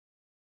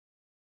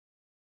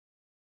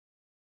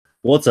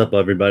What's up,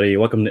 everybody?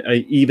 Welcome to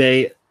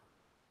eBay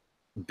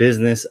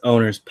Business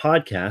Owners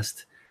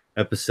Podcast,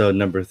 episode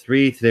number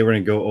 3. Today, we're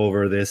going to go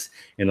over this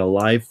in a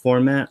live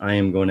format. I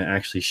am going to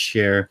actually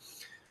share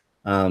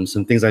some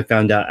things I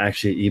found out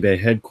actually at eBay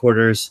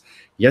headquarters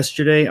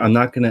yesterday.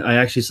 I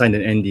actually signed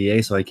an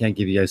NDA, so I can't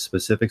give you guys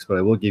specifics, but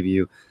I will give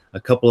you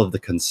a couple of the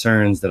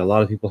concerns that a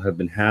lot of people have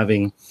been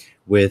having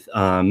with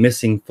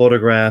missing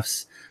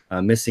photographs,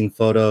 missing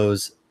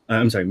photos,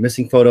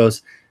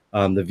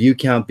 the view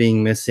count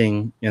being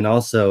missing, and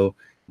also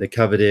the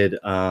coveted,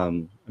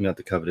 not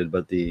the coveted,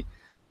 but the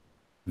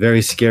very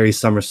scary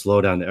summer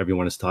slowdown that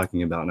everyone is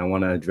talking about. And I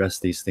want to address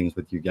these things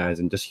with you guys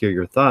and just hear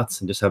your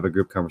thoughts and just have a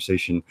group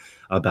conversation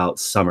about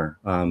summer.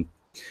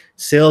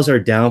 Sales are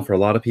down for a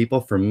lot of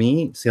people. For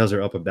me, sales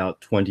are up about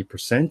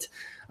 20%.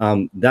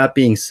 That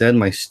being said,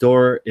 my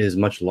store is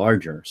much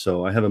larger.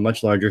 So I have a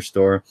much larger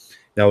store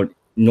that would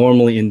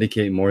normally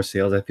indicate more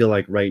sales. I feel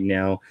like right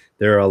now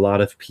there are a lot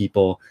of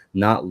people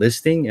not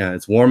listing.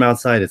 It's warm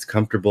outside. It's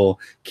comfortable.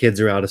 Kids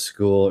are out of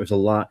school. There's a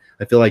lot.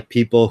 I feel like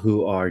people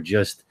who are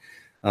just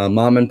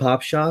mom and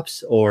pop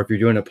shops, or if you're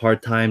doing it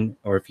part-time,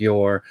 or if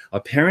you're a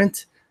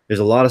parent, there's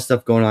a lot of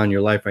stuff going on in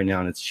your life right now,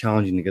 and it's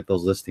challenging to get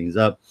those listings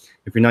up.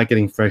 If you're not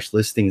getting fresh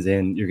listings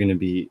in, you're going to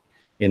be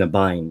in a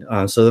bind.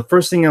 So the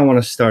first thing I want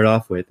to start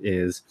off with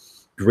is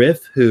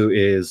Griff, who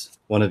is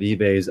one of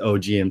eBay's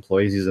OG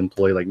employees. He's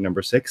employee like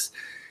number 6.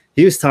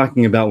 He was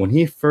talking about when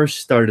he first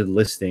started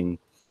listing,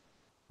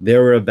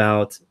 there were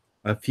about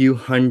a few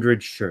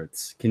hundred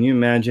shirts. Can you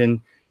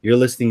imagine? You're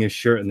listing a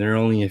shirt and there are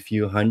only a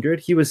few hundred.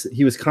 He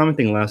was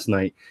commenting last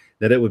night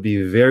that it would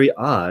be very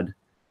odd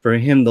for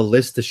him to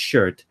list a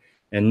shirt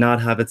and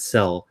not have it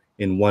sell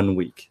in 1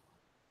 week.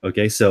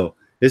 Okay, so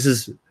this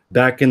is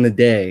back in the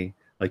day,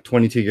 like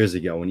 22 years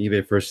ago when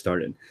eBay first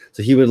started.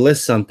 So he would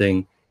list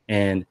something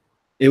and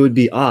it would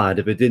be odd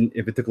if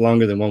it took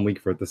longer than 1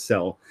 week for it to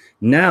sell.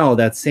 Now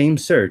that same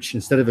search,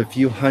 instead of a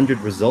few hundred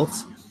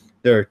results,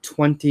 there are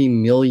 20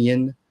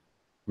 million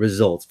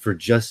results for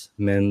just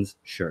men's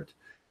shirt.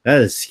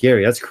 That is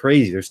scary. That's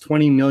crazy. There's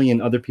 20 million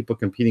other people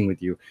competing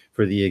with you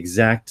for the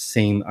exact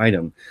same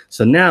item.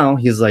 So now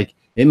he's like,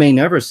 it may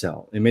never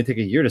sell. It may take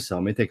a year to sell.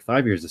 It may take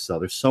 5 years to sell.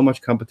 There's so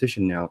much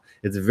competition now.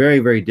 It's very,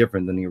 very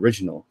different than the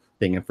original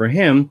thing. And for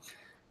him,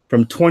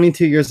 from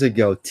 22 years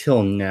ago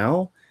till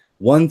now,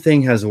 one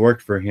thing has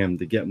worked for him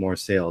to get more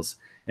sales.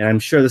 And I'm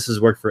sure this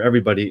has worked for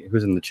everybody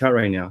who's in the chat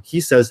right now.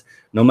 He says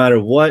no matter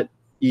what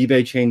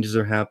eBay changes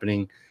are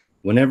happening,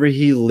 whenever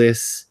he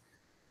lists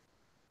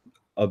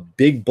a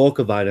big bulk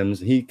of items,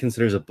 he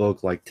considers a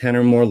bulk like 10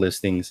 or more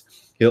listings,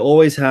 he'll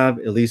always have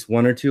at least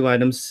 1 or 2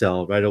 items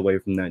sell right away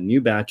from that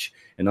new batch,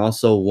 and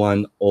also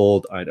 1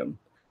 old item.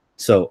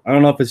 So I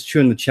don't know if it's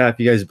true in the chat.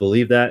 If you guys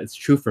believe that, it's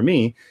true for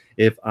me.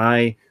 If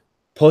I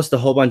post a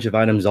whole bunch of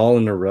items all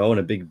in a row and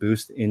a big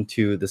boost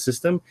into the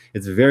system,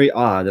 it's very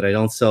odd that I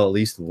don't sell at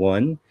least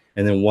 1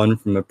 and then 1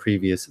 from a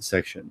previous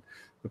section,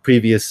 a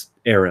previous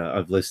era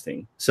of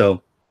listing.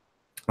 So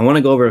I want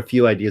to go over a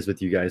few ideas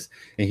with you guys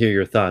and hear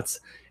your thoughts.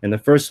 And the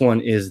first one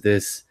is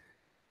this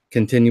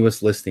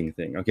continuous listing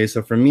thing. Okay,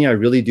 so for me, I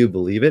really do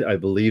believe it. I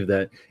believe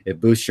that it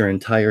boosts your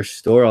entire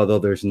store, although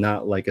there's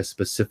not like a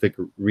specific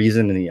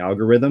reason in the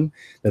algorithm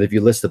that if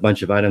you list a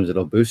bunch of items,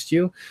 it'll boost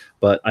you.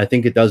 But I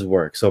think it does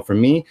work. So for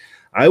me,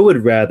 I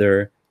would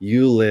rather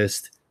you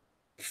list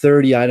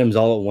 30 items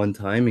all at one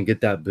time and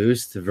get that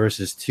boost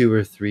versus 2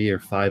 or 3 or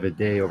 5 a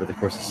day over the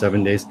course of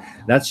 7 days.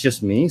 That's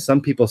just me.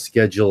 Some people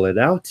schedule it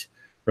out,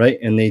 right?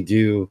 And they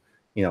do,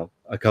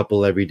 a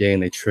couple every day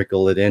and they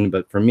trickle it in.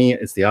 But for me,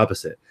 it's the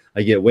opposite.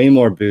 I get way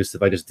more boost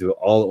if I just do it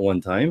all at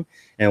one time.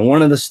 And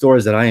one of the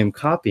stores that I am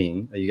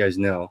copying, that you guys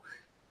know,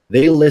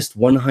 they list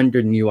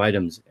 100 new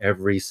items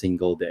every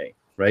single day,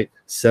 right?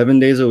 7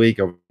 days a week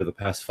over the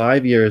past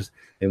 5 years,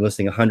 they're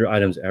listing 100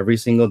 items every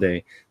single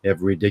day. They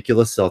have a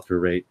ridiculous sell-through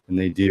rate, and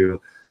they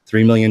do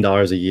 $3 million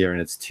a year, and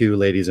it's 2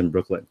 ladies in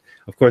Brooklyn.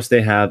 Of course,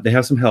 they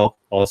have some help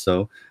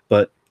also,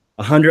 but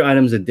 100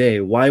 items a day,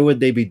 why would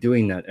they be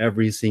doing that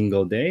every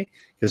single day?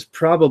 Because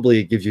probably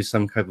it gives you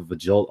some type of a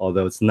jolt,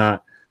 although it's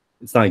not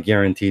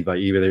guaranteed by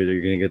eBay that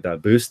you're going to get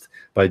that boost.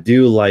 But I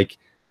do like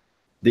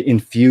the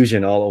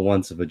infusion all at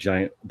once of a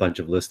giant bunch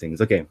of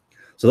listings. Okay,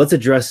 so let's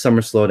address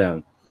summer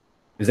slowdown.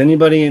 Is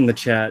anybody in the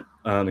chat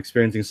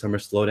experiencing summer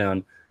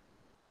slowdown?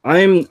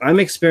 I'm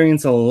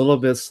experiencing a little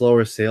bit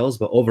slower sales,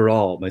 but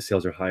overall my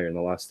sales are higher in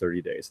the last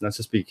 30 days. And that's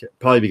just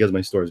probably because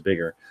my store is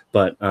bigger.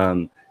 But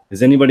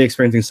is anybody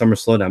experiencing summer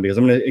slowdown? Because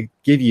I'm going to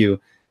give you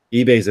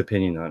eBay's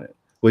opinion on it,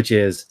 which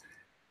is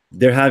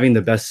they're having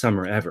the best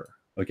summer ever.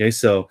 Okay,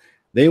 so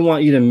they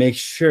want you to make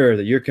sure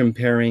that you're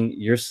comparing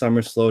your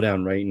summer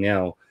slowdown right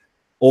now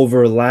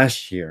over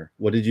last year.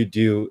 What did you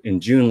do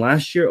in June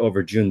last year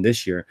over June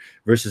this year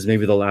versus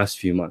maybe the last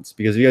few months?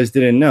 Because if you guys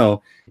didn't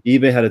know,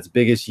 eBay had its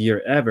biggest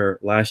year ever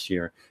last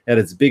year, had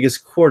its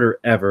biggest quarter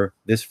ever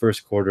this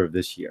first quarter of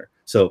this year.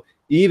 So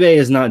eBay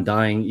is not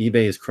dying.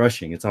 eBay is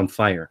crushing. It's on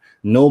fire.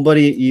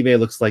 Nobody at eBay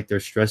looks like they're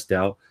stressed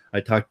out. I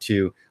talked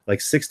to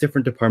like 6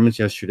 different departments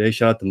yesterday.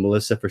 Shout out to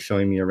Melissa for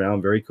showing me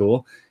around. Very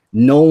cool.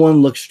 No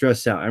one looked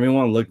stressed out.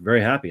 Everyone looked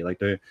very happy. Like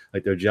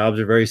their jobs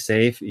are very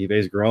safe.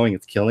 eBay's growing.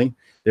 It's killing.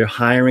 They're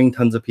hiring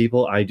tons of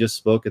people. I just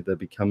spoke at the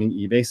Becoming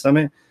eBay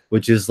Summit,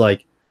 which is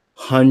like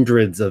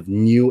hundreds of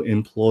new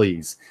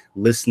employees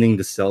listening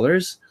to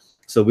sellers.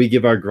 So we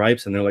give our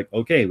gripes and they're like,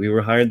 okay, we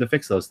were hired to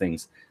fix those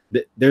things.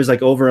 There's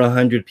like over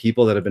 100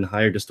 people that have been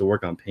hired just to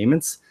work on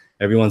payments.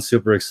 Everyone's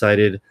super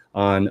excited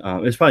on,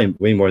 it's probably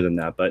way more than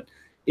that, but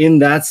in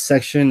that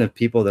section of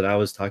people that I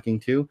was talking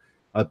to,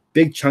 a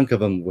big chunk of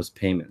them was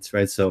payments,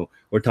 right? So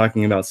we're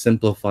talking about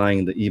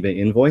simplifying the eBay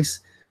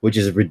invoice, which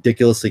is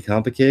ridiculously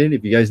complicated.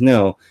 If you guys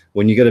know,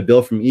 when you get a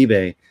bill from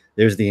eBay,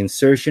 there's the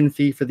insertion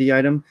fee for the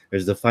item,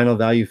 there's the final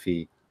value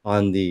fee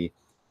on the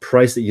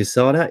price that you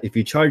sell it at. If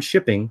you charge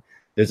shipping,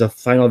 there's a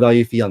final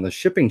value fee on the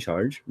shipping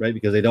charge, right?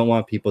 Because they don't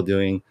want people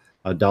doing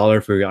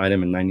 $1 for your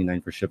item and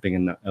 99 for shipping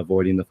and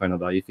avoiding the final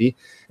value fee.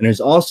 And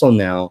there's also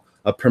now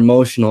a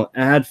promotional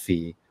ad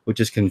fee, which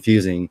is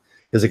confusing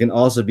because it can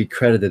also be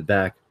credited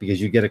back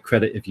because you get a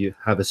credit if you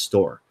have a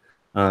store.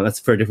 That's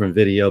for a different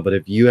video, but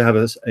if you have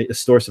a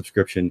store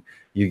subscription,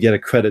 you get a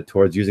credit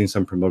towards using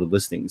some promoted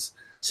listings.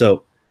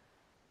 So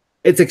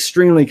it's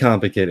extremely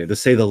complicated, to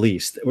say the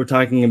least. We're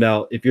talking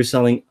about if you're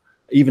selling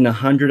even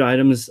 100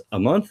 items a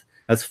month,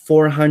 that's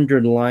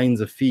 400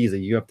 lines of fees that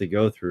you have to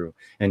go through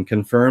and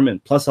confirm,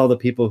 and plus all the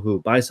people who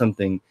buy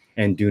something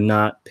and do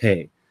not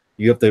pay.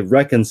 You have to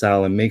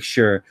reconcile and make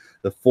sure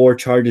the 4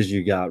 charges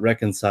you got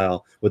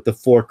reconcile with the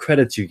 4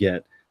 credits you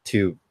get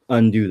to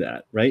undo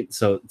that, right?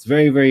 So it's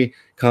very, very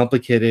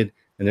complicated.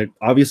 And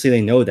obviously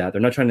they know that.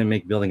 They're not trying to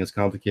make billing as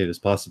complicated as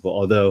possible,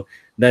 although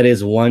that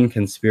is one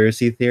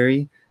conspiracy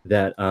theory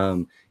that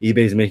eBay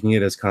is making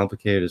it as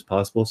complicated as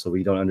possible so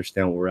we don't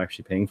understand what we're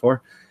actually paying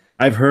for.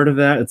 I've heard of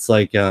that. It's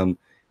like,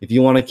 if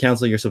you want to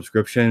cancel your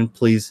subscription,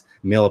 please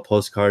mail a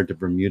postcard to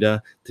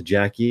Bermuda to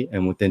Jackie,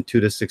 and within 2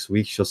 to 6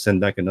 weeks, she'll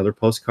send back another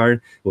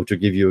postcard, which will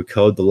give you a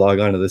code to log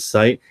on to this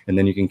site, and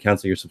then you can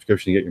cancel your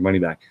subscription and get your money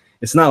back.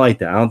 It's not like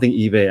that. I don't think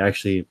eBay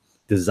actually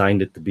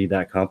designed it to be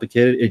that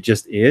complicated. It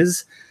just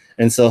is.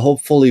 And so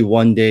hopefully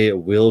one day it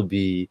will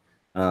be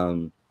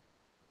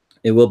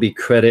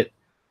credit.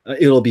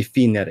 It'll be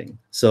fee netting.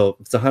 So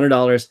if it's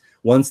 $100.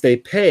 Once they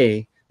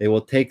pay, they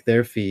will take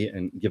their fee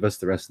and give us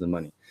the rest of the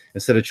money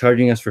instead of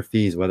charging us for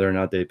fees, whether or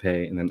not they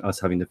pay, and then us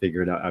having to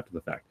figure it out after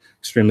the fact.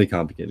 Extremely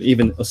complicated.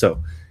 Even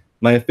so,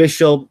 my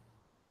official,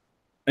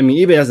 I mean,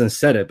 eBay hasn't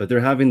said it, but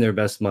they're having their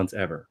best months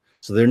ever.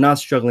 So they're not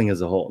struggling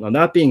as a whole. Now,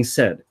 that being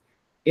said,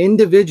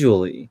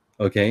 individually,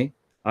 okay,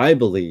 I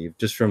believe,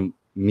 just from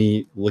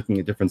me looking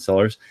at different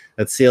sellers,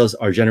 that sales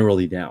are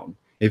generally down.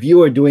 If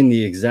you are doing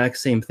the exact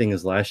same thing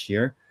as last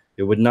year,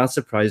 it would not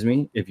surprise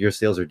me if your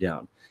sales are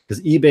down,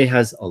 because eBay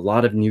has a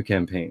lot of new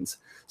campaigns,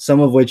 some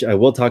of which I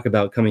will talk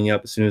about coming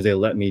up as soon as they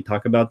let me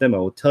talk about them. I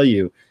will tell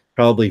you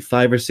probably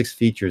 5 or 6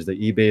 features that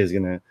eBay is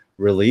going to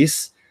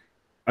release.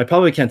 I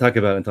probably can't talk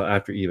about it until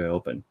after eBay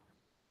open,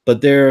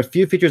 but there are a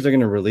few features they're going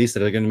to release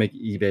that are going to make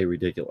eBay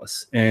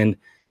ridiculous. And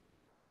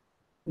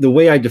the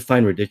way I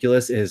define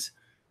ridiculous is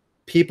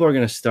people are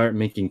going to start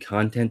making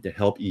content to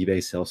help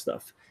eBay sell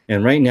stuff.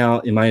 And right now,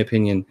 in my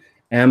opinion,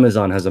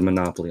 Amazon has a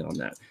monopoly on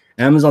that.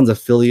 Amazon's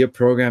affiliate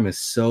program is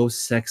so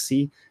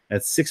sexy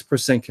at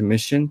 6%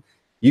 commission.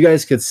 You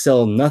guys could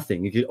sell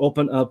nothing. You could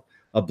open up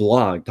a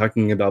blog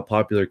talking about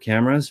popular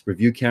cameras,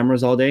 review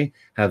cameras all day,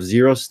 have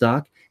 0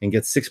 stock, and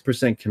get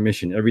 6%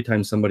 commission every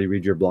time somebody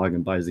reads your blog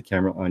and buys the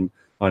camera on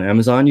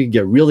Amazon. You can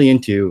get really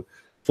into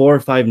 4 or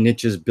 5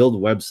 niches, build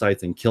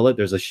websites, and kill it.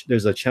 There's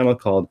a channel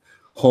called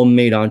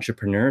Homemade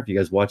Entrepreneur. If you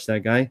guys watch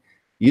that guy,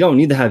 you don't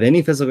need to have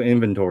any physical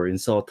inventory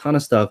and sell a ton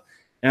of stuff.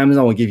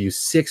 Amazon will give you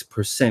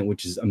 6%,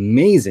 which is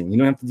amazing. You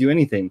don't have to do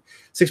anything.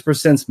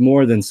 6% is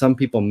more than some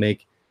people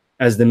make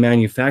as the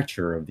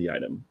manufacturer of the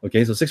item.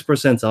 Okay, so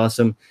 6% is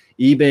awesome.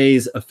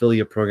 eBay's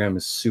affiliate program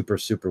is super,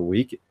 super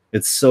weak.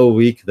 It's so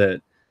weak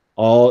that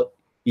all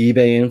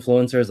eBay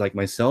influencers like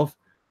myself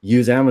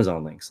use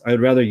Amazon links. I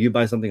would rather you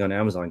buy something on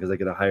Amazon because I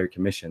get a higher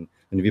commission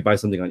than if you buy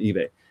something on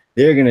eBay.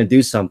 They're going to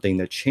do something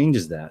that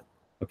changes that.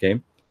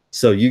 Okay,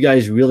 so you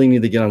guys really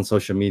need to get on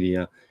social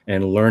media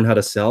and learn how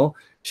to sell.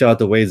 Shout out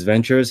to Wade's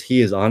Ventures. He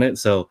is on it.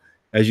 So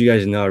as you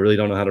guys know, I really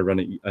don't know how to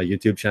run a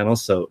YouTube channel.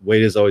 So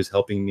Wade is always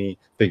helping me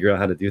figure out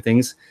how to do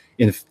things.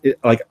 And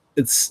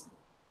it's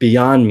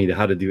beyond me to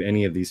how to do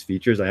any of these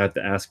features. I have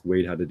to ask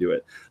Wade how to do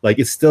it. Like,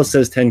 it still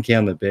says 10K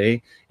on the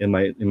bay in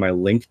my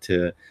link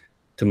to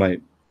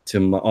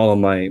all of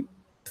my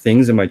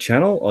things in my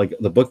channel, like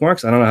the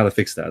bookmarks. I don't know how to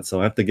fix that. So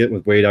I have to get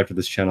with Wade after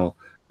the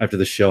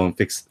show and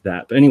fix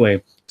that. But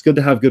anyway, it's good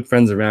to have good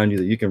friends around you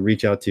that you can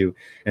reach out to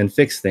and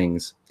fix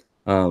things.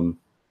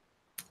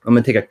 I'm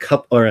going to take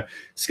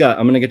Scott,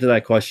 I'm going to get to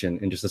that question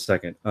in just a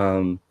second.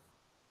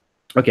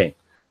 Okay,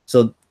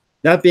 so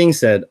that being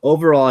said,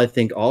 overall, I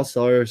think all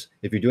sellers,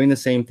 if you're doing the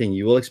same thing,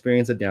 you will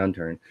experience a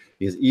downturn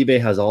because eBay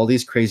has all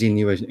these crazy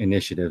new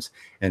initiatives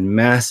and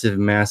massive,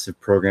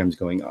 massive programs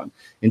going on.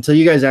 Until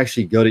you guys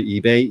actually go to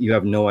eBay, you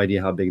have no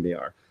idea how big they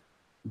are.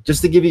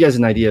 Just to give you guys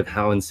an idea of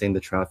how insane the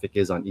traffic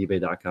is on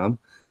eBay.com,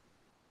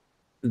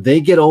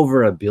 they get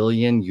over 1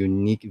 billion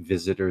unique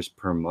visitors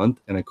per month.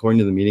 And according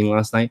to the meeting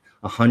last night,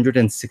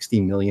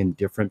 160 million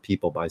different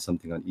people buy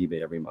something on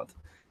eBay every month.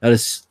 That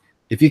is,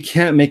 if you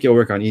can't make it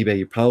work on eBay,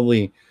 you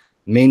probably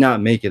may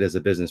not make it as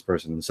a business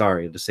person.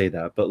 Sorry to say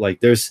that, but like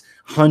there's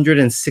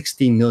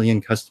 160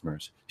 million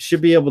customers. You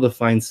should be able to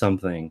find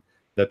something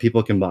that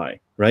people can buy,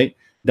 right?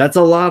 That's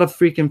a lot of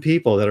freaking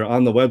people that are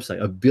on the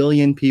website, 1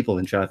 billion people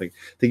in traffic.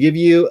 To give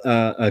you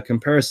a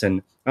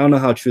comparison, I don't know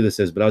how true this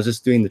is, but I was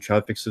just doing the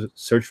traffic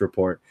search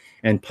report,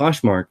 and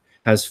Poshmark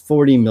has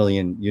 40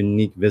 million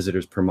unique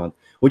visitors per month,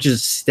 which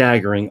is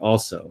staggering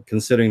also,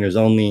 considering there's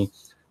only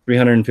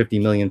 350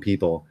 million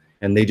people,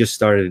 and they just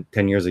started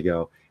 10 years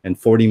ago, and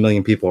 40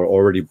 million people are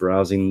already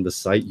browsing the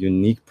site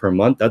unique per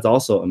month. That's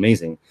also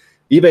amazing.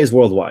 eBay is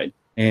worldwide,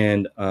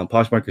 and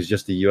Poshmark is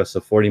just the US, so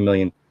 40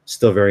 million,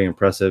 still very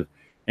impressive.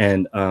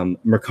 And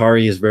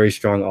Mercari is very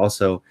strong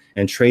also,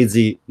 and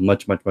Tradesy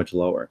much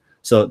lower.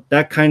 So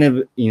that kind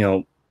of, you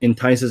know,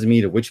 entices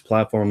me to which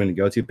platform I'm going to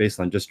go to based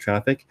on just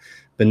traffic.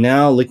 But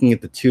now looking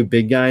at the two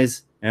big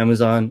guys,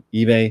 Amazon,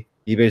 eBay,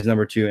 eBay's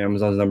number 2,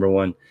 Amazon's number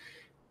 1.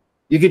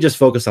 You could just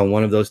focus on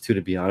one of those two,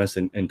 to be honest,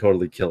 and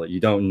totally kill it. You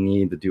don't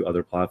need to do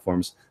other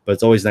platforms, but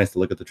it's always nice to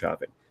look at the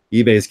traffic.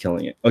 eBay is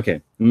killing it.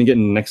 Okay, let me get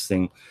into the next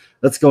thing.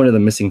 Let's go into the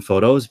missing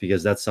photos,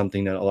 because that's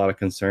something that a lot of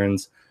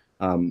concerns.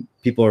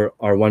 People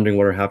are wondering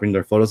what are happening to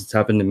their photos. It's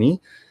happened to me.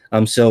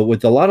 So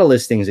with a lot of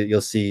listings that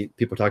you'll see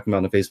people talking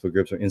about in the Facebook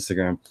groups or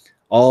Instagram,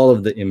 all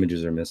of the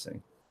images are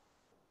missing.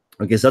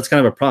 Okay, so that's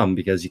kind of a problem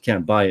because you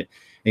can't buy it.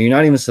 And you're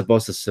not even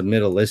supposed to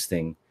submit a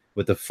listing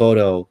with a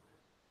photo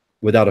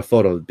without a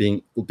photo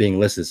being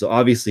listed. So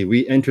obviously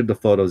we entered the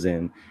photos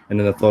in, and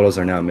then the photos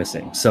are now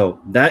missing.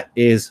 So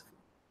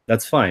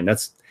that's fine.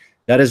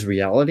 That is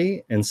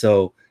reality. And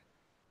so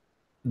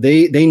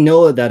they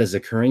know that is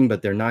occurring,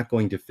 but they're not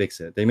going to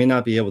fix it. They may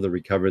not be able to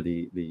recover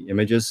the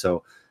images.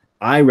 So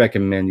I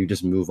recommend you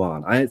just move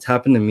on. It's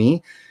happened to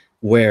me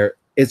where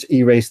it's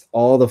erased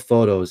all the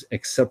photos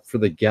except for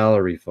the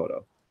gallery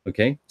photo.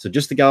 Okay, so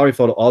just the gallery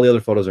photo, all the other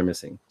photos are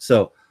missing.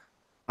 So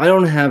I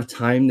don't have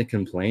time to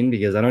complain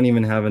because I don't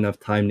even have enough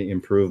time to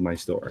improve my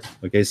store.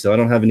 Okay, so I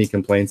don't have any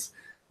complaints.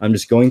 I'm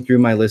just going through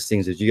my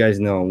listings. As you guys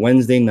know, on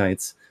Wednesday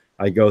nights,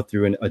 I go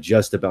through and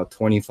adjust about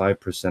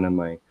 25% of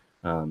my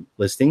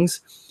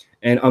listings.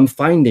 And I'm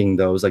finding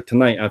those, like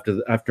tonight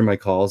after my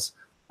calls,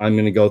 I'm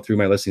going to go through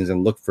my listings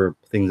and look for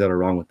things that are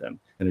wrong with them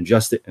and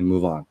adjust it and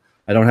move on.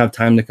 I don't have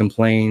time to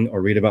complain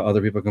or read about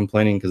other people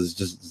complaining because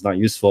it's not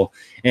useful.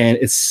 And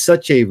it's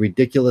such a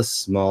ridiculous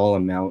small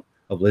amount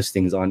of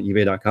listings on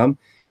eBay.com.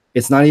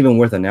 It's not even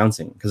worth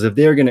announcing, because if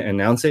they're going to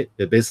announce it,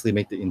 it basically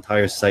make the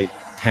entire site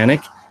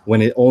panic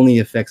when it only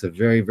affects a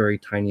very, very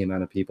tiny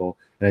amount of people.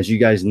 And as you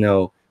guys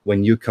know,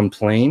 when you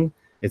complain,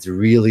 it's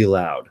really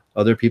loud.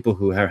 Other people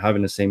who are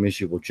having the same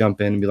issue will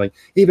jump in and be like,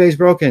 eBay's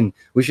broken.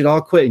 We should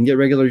all quit and get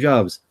regular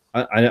jobs.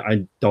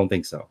 I don't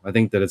think so. I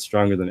think that it's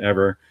stronger than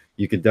ever.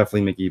 You could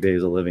definitely make eBay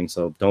as a living,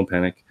 so don't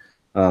panic.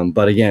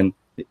 But again,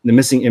 the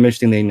missing image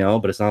thing they know,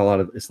 but it's not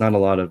a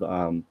lot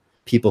of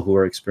people who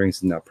are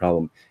experiencing that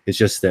problem. It's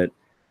just that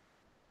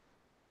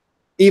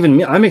even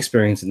me, I'm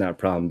experiencing that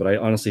problem, but I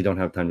honestly don't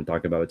have time to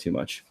talk about it too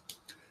much.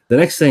 The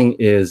next thing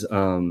is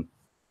the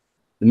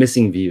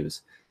missing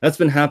views. That's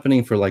been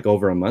happening for like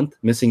over a month.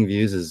 Missing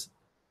views has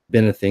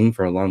been a thing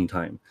for a long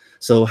time.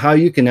 So how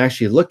you can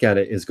actually look at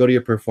it is go to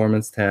your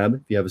performance tab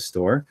if you have a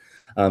store,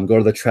 go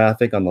to the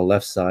traffic on the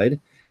left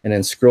side, and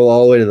then scroll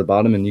all the way to the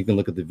bottom, and you can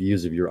look at the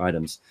views of your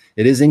items.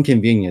 It is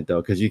inconvenient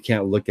though, because you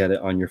can't look at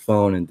it on your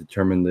phone and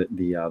determine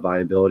the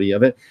viability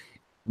of it.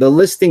 The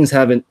listings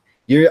haven't,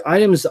 your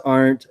items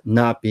aren't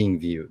not being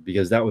viewed,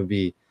 because that would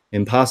be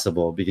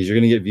impossible, because you're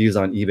going to get views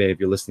on eBay if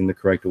you're listing the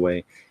correct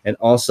way. And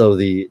also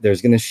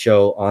there's going to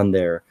show on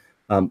there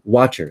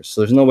watchers.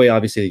 So there's no way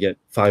obviously to get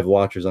 5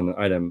 watchers on an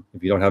item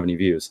if you don't have any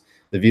views.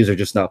 The views are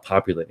just not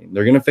populating.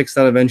 They're going to fix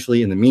that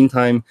eventually. In the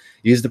meantime,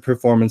 use the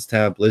performance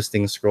tab,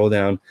 listings, scroll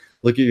down,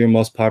 look at your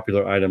most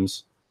popular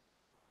items,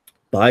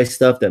 buy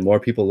stuff that more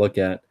people look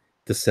at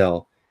to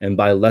sell, and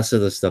buy less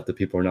of the stuff that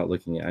people are not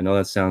looking at. I know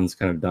that sounds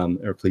kind of dumb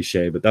or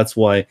cliche, but that's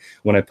why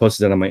when I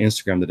posted it on my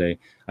Instagram today,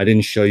 I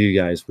didn't show you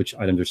guys which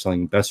items are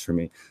selling best for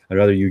me. I'd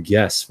rather you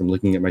guess from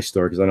looking at my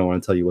store, because I don't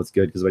want to tell you what's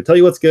good, because if I tell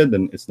you what's good,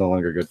 then it's no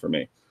longer good for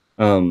me.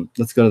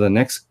 Let's go to the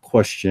next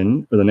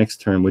question, or the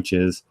next term, which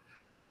is,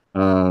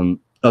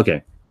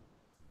 okay.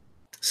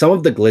 Some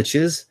of the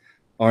glitches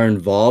are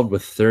involved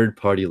with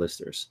third-party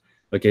listers.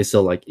 Okay,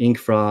 so like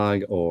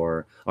InkFrog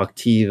or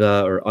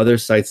Octiva or other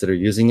sites that are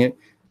using it,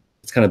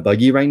 it's kind of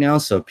buggy right now,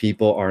 so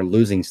people are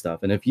losing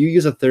stuff. And if you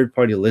use a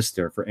third-party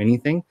lister for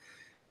anything,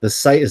 the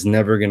site is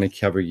never going to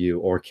cover you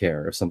or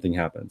care if something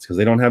happens, because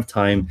they don't have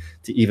time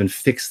to even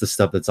fix the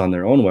stuff that's on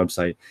their own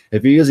website.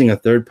 If you're using a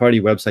third-party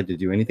website to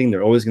do anything,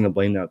 they're always going to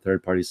blame that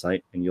third-party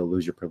site, and you'll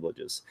lose your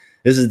privileges.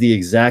 This is the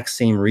exact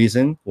same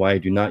reason why I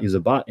do not use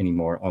a bot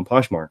anymore on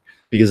Poshmark,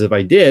 because if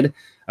I did,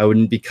 I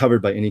wouldn't be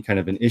covered by any kind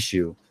of an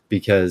issue,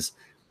 because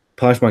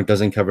Poshmark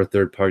doesn't cover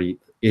third-party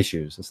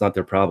issues. It's not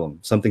their problem.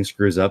 Something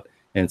screws up,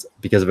 and it's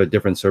because of a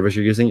different service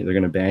you're using, they're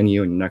going to ban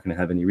you and you're not going to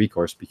have any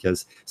recourse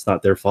because it's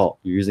not their fault.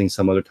 You're using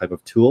some other type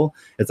of tool.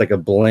 It's like a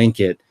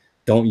blanket.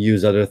 Don't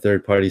use other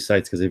third-party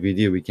sites, because if you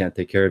do, we can't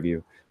take care of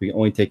you. We can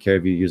only take care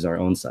of you, use our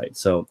own site.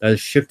 So that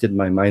has shifted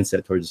my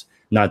mindset towards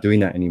not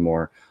doing that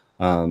anymore.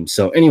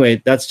 So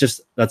anyway,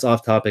 that's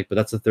off topic, but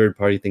that's a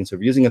third-party thing. So if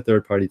you're using a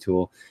third-party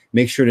tool,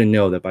 make sure to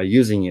know that by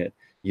using it,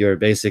 you're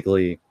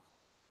basically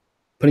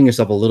putting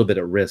yourself a little bit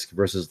at risk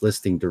versus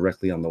listing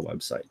directly on the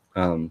website.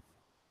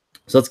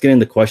 So let's get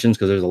into questions,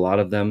 because there's a lot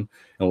of them,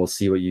 and we'll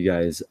see what you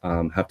guys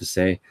have to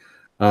say.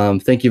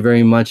 Thank you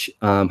very much,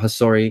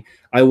 Hasori.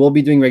 I will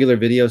be doing regular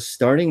videos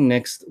starting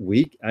next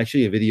week.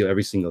 Actually, a video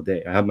every single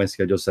day. I have my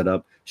schedule set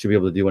up. Should be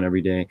able to do one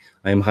every day.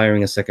 I am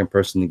hiring a second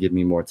person to give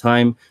me more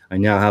time. I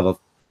now have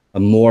a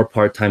more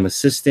part-time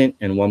assistant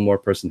and one more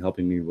person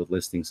helping me with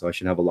listing, so I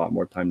should have a lot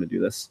more time to do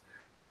this.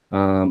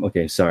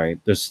 Okay, sorry.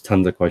 There's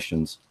tons of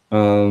questions.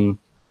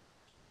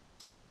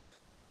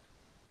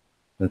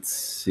 Let's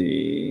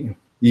see.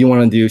 You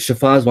want to do,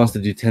 Shafaz wants to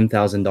do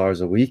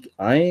 $10,000 a week.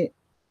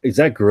 Is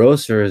that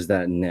gross or is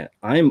that net?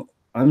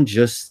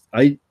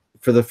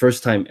 For the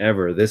first time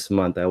ever this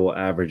month, I will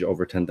average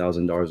over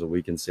 $10,000 a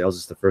week in sales.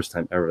 It's the first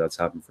time ever that's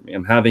happened for me.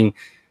 I'm having,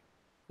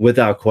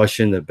 without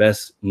question, the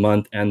best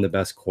month and the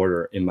best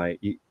quarter in my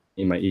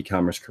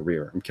e-commerce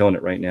career. I'm killing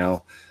it right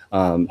now.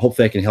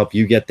 Hopefully I can help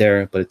you get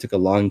there, but it took a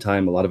long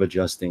time, a lot of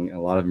adjusting, a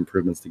lot of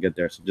improvements to get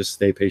there. So just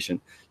stay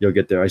patient. You'll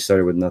get there. I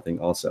started with nothing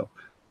also.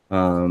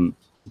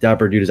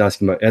 Dapper Dude is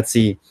asking about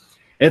Etsy.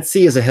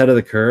 Etsy is ahead of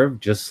the curve,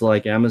 just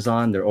like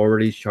Amazon. They're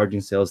already charging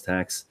sales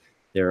tax.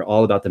 They're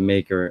all about the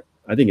maker.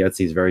 I think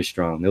Etsy is very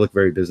strong. They look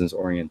very business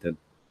oriented.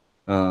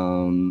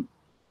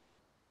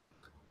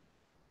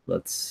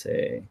 Let's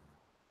say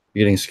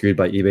you're getting screwed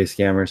by eBay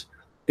scammers.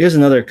 Here's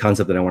another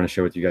concept that I want to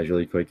share with you guys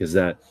really quick, is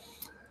that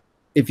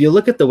if you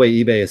look at the way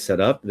eBay is set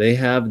up, they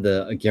have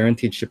the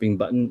guaranteed shipping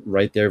button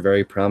right there,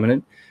 very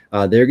prominent.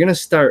 They're going to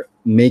start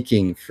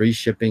making free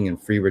shipping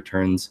and free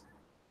returns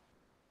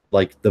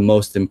like the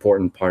most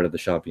important part of the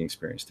shopping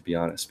experience, to be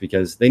honest,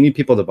 because they need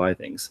people to buy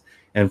things.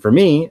 And for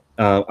me,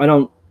 I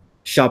don't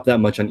shop that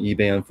much on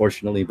eBay,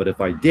 unfortunately, but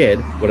if I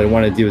did, what I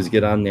want to do is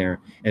get on there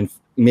and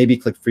maybe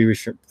click free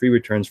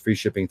returns, free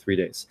shipping 3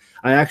 days.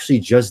 I actually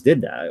just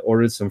did that. I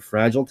ordered some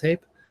Fragile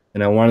tape,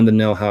 and I wanted to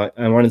know how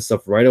I wanted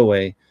stuff right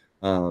away.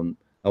 I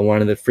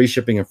wanted the free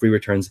shipping and free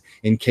returns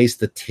in case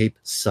the tape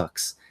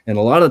sucks. And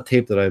a lot of the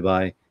tape that I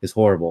buy is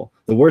horrible.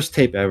 The worst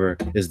tape ever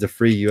is the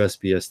free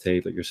USPS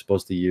tape that you're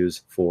supposed to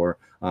use for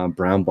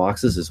brown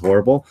boxes, is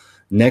horrible.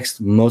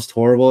 Next most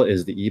horrible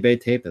is the eBay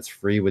tape that's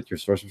free with your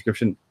store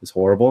subscription. Is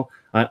horrible.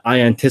 I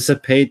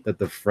anticipate that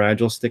the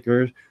Fragile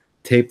sticker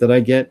tape that I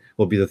get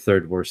will be the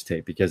third worst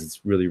tape, because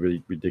it's really,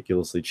 really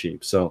ridiculously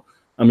cheap. So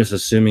I'm just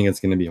assuming it's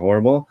going to be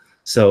horrible.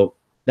 So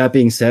that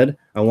being said,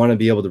 I want to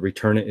be able to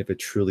return it if it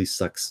truly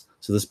sucks.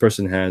 So this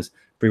person has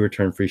free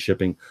return, free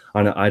shipping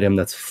on an item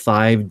that's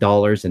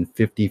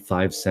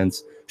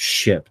 $5.55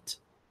 shipped.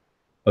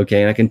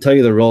 Okay, and I can tell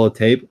you the roll of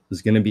tape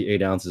is going to be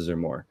 8 ounces or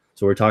more.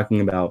 So we're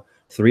talking about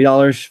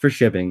 $3 for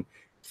shipping,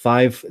 it's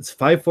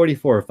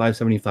 $5.44 or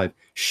 $5.75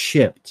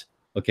 shipped.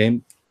 Okay,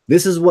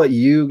 this is what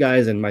you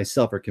guys and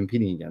myself are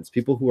competing against.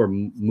 People who are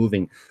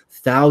moving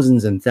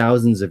thousands and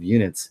thousands of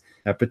units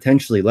at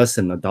potentially less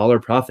than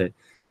 $1 profit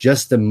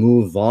just to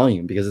move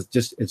volume, because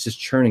it's just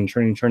churning.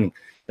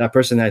 That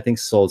person, I think,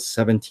 sold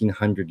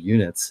 1,700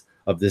 units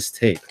of this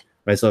tape,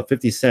 right? So at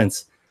 50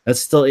 cents, that's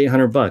still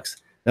 $800.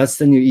 That's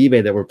the new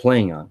eBay that we're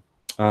playing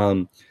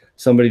on.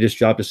 Somebody just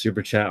dropped a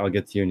super chat. I'll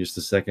get to you in just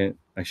a second.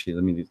 Actually,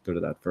 let me go to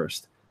that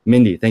first.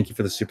 Mindy, thank you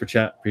for the super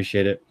chat.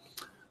 Appreciate it.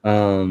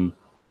 You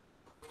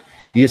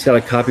just got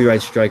a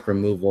copyright strike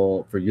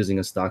removal for using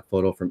a stock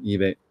photo from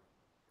eBay.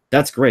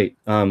 That's great.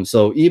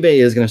 So eBay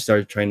is going to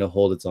start trying to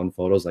hold its own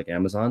photos like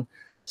Amazon.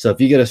 So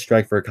if you get a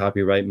strike for a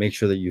copyright, make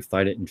sure that you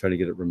fight it and try to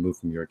get it removed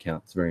from your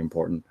account. It's very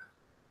important.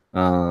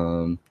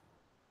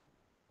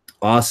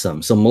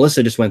 Awesome. So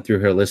Melissa just went through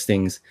her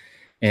listings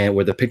and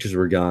where the pictures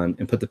were gone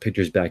and put the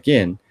pictures back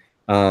in.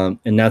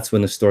 And that's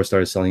when the store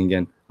started selling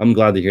again. I'm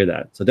glad to hear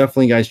that. So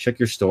definitely, guys, check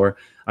your store.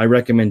 I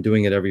recommend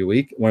doing it every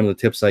week. One of the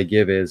tips I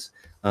give is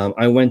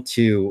I went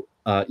to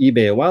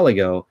eBay a while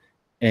ago,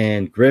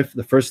 and Griff,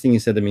 the first thing he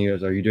said to me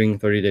was, are you doing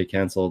 30-day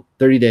canceled,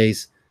 30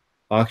 days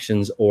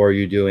auctions, or are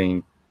you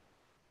doing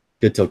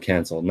good till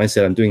canceled? And I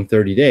said, I'm doing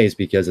 30 days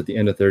because at the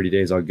end of 30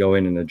 days, I'll go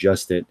in and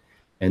adjust it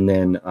and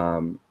then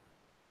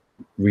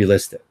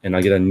relist it. And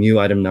I'll get a new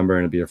item number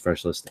and it'll be a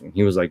fresh listing. And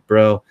he was like,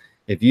 bro,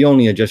 if you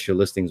only adjust your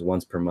listings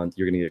once per month,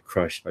 you're going to get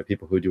crushed by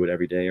people who do it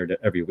every day or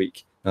every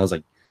week. And I was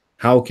like,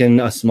 how can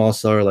a small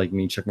seller like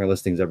me check my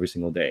listings every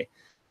single day?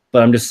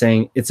 But I'm just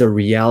saying it's a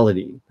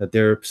reality that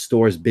their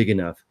store is big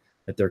enough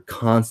that they're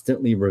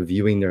constantly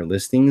reviewing their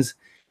listings,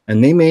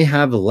 and they may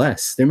have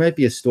less. There might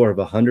be a store of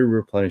 100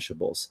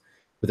 replenishables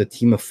with a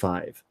team of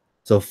 5.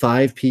 So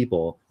 5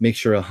 people make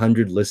sure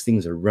 100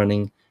 listings are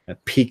running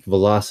at peak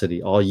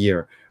velocity all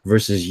year,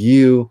 versus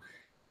you,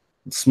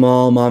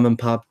 small mom and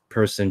pop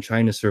person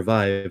trying to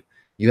survive.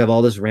 You have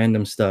all this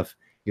random stuff.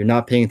 You're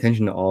not paying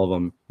attention to all of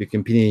them. You're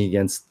competing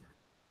against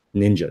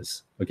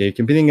ninjas. Okay, you're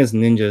competing against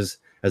ninjas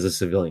as a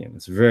civilian.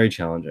 It's very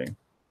challenging.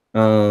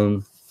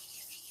 How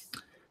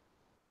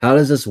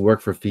does this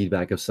work for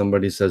feedback if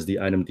somebody says the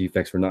item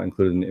defects were not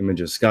included in the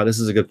images? Scott, this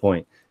is a good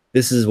point.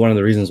 This is one of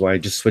the reasons why I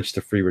just switched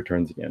to free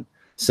returns again.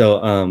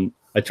 So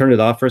I turned it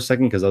off for a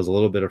second because I was a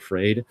little bit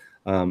afraid.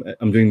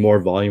 I'm doing more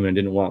volume and I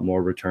didn't want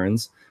more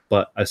returns,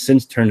 but I've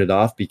since turned it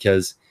off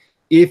because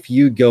if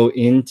you go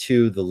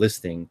into the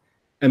listing,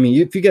 I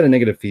mean, if you get a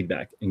negative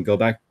feedback and go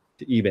back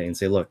to eBay and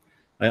say, look,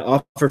 I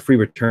offer free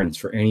returns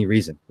for any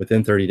reason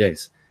within 30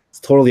 days. It's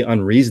totally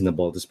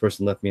unreasonable if this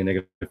person left me a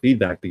negative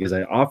feedback because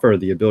I offer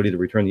the ability to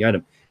return the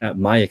item at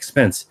my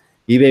expense.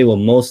 eBay will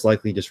most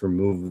likely just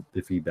remove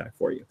the feedback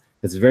for you.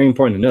 It's very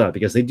important to know that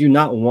because they do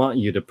not want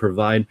you to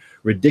provide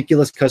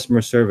ridiculous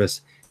customer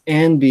service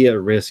and be at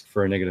risk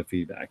for a negative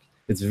feedback.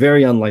 It's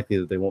very unlikely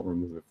that they won't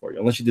remove it for you.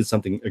 Unless you did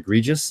something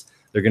egregious,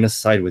 they're going to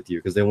side with you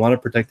because they want to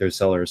protect their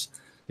sellers.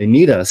 They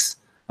need us.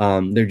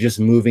 They're just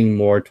moving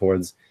more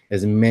towards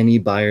as many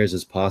buyers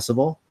as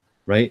possible,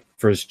 right?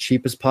 For as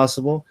cheap as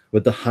possible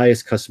with the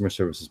highest customer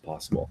service as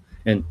possible.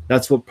 And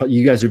that's what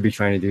you guys would be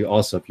trying to do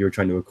also if you were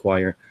trying to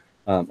acquire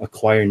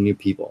new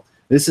people.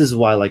 This is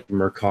why, like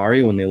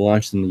Mercari, when they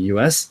launched in the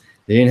US,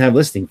 they didn't have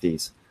listing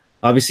fees.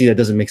 Obviously, that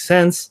doesn't make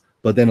sense,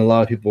 but then a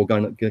lot of people are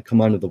going to come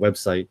onto the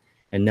website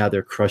and now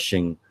they're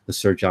crushing the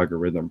search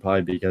algorithm,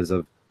 probably because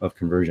of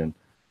conversion.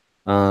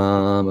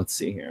 Let's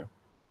see here.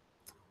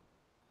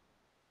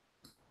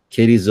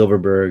 Katie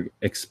Zilverberg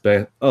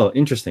oh,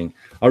 interesting.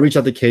 I'll reach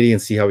out to Katie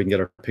and see how we can get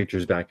our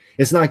pictures back.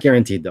 It's not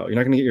guaranteed though. You're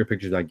not going to get your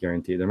pictures back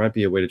guaranteed. There might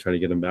be a way to try to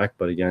get them back,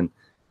 but again,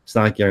 it's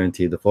not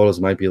guaranteed. The photos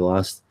might be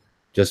lost.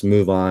 Just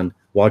move on.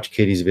 Watch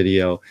Katie's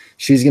video.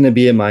 She's going to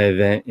be at my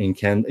event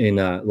in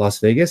Las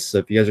Vegas. So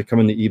if you guys are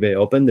coming to eBay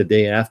Open the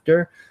day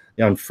after,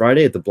 on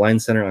Friday at the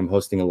Blind Center, I'm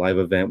hosting a live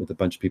event with a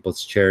bunch of people.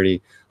 It's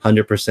charity,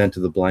 100% to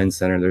the Blind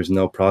Center. There's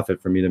no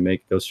profit for me to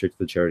make. Go straight to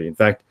the charity. In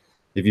fact,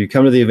 if you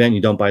come to the event and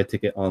you don't buy a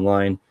ticket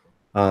online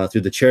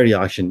through the charity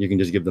auction, you can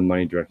just give the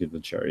money directly to the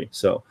charity.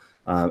 So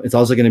it's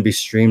also going to be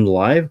streamed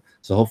live.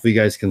 So hopefully you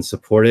guys can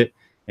support it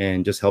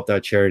and just help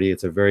that charity.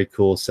 It's a very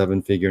cool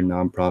 7-figure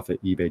nonprofit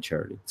eBay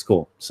charity. It's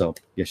cool. So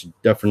you should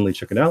definitely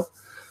check it out.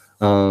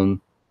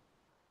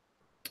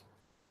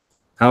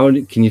 How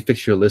can you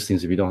fix your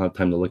listings if you don't have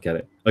time to look at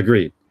it?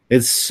 Agreed.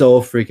 It's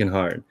so freaking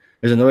hard.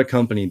 There's another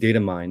company,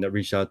 DataMine, that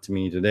reached out to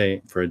me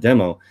today for a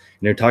demo, and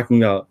they're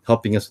talking about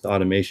helping us with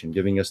automation,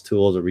 giving us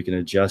tools where we can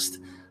adjust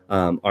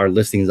our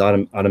listings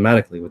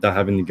automatically without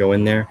having to go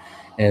in there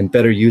and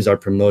better use our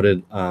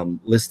promoted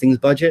listings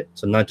budget.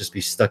 So not just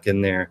be stuck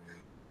in there,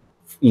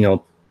 you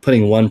know,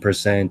 putting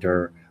 1%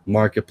 or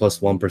market plus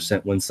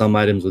 1% when some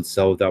items would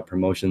sell without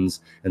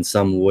promotions and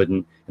some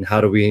wouldn't. And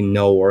how do we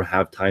know or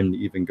have time to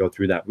even go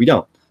through that? We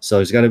don't.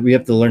 So we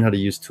have to learn how to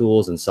use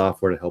tools and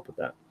software to help with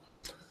that.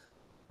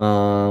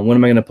 When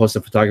am I going to post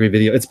a photography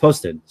video? It's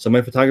posted. So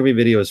my photography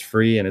video is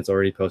free and it's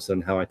already posted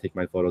on how I take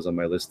my photos on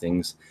my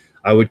listings.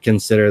 I would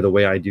consider the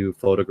way I do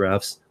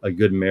photographs a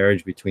good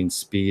marriage between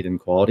speed and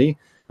quality.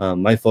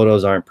 My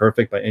photos aren't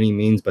perfect by any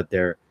means, but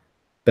they're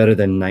better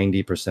than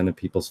 90% of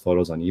people's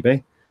photos on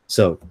eBay.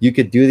 So you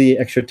could do the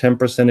extra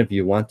 10% if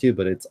you want to,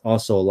 but it's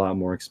also a lot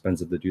more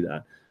expensive to do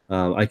that.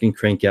 I can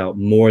crank out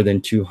more than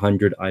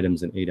 200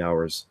 items in 8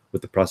 hours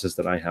with the process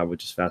that I have,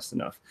 which is fast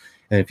enough.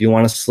 And if you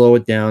want to slow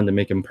it down to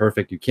make them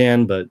perfect, you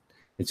can, but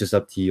it's just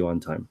up to you on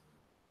time.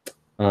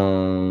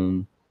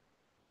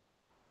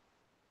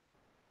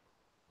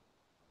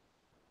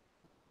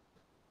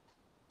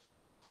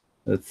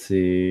 Let's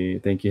see.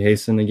 Thank you,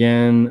 Hasten,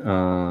 again.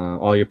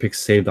 All your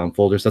pics saved on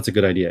folders. That's a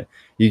good idea.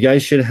 You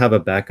guys should have a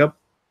backup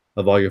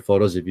of all your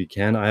photos if you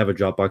can. I have a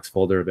Dropbox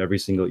folder of every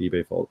single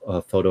eBay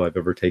photo I've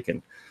ever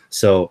taken.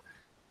 So,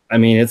 I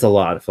mean, it's a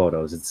lot of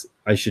photos.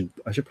 I should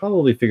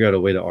probably figure out a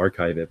way to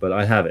archive it, but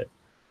I have it.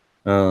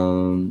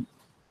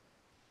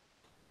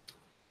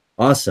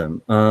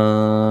 Awesome.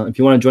 If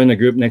you want to join the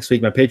group next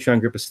week, my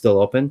Patreon group is still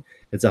open.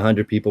 It's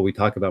 100 people. We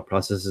talk about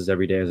processes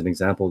every day. As an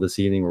example, this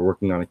evening, we're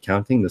working on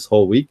accounting. This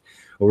whole week,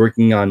 we're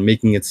working on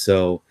making it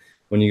so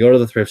when you go to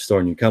the thrift store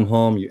and you come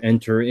home, you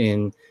enter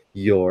in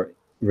your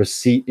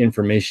receipt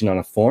information on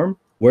a form.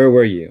 Where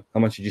were you? How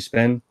much did you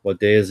spend? What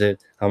day is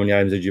it? How many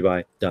items did you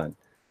buy? Done.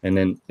 And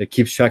then it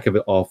keeps track of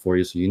it all for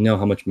you. So you know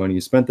how much money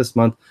you spent this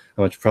month,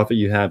 how much profit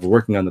you have. We're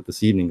working on that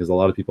this evening because a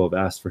lot of people have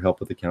asked for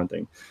help with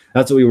accounting.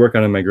 That's what we work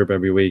on in my group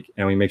every week.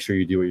 And we make sure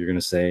you do what you're going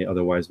to say.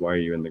 Otherwise, why are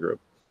you in the group?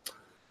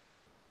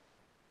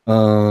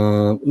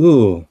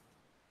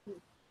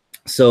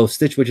 So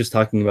Stitch Witch is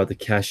talking about the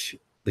cache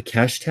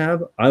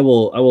tab. I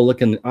will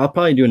look in. I'll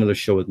probably do another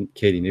show with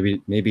Katie,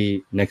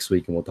 maybe next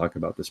week, and we'll talk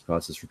about this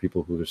process for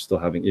people who are still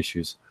having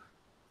issues.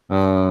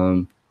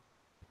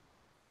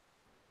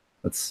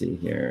 Let's see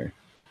here.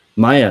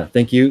 Maya,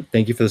 thank you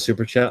for the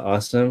super chat.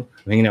 Awesome.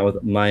 I'm hanging out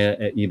with Maya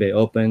at eBay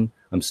Open.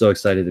 I'm so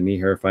excited to meet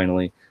her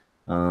finally.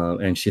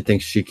 And she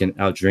thinks she can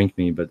outdrink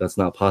me, but that's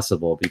not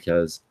possible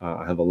because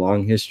I have a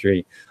long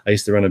history. I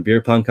used to run a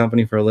beer pong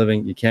company for a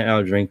living. You can't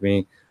outdrink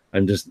me.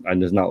 I'm just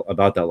not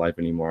about that life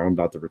anymore. I'm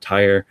about to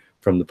retire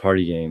from the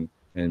party game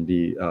and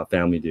be a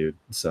family dude.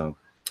 So,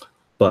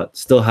 but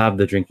still have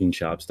the drinking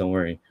chops. Don't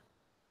worry.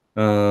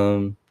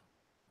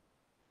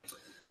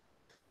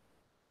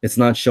 It's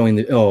not showing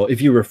the, oh,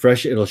 if you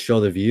refresh it, it'll show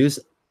the views.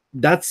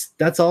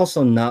 That's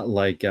also not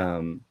like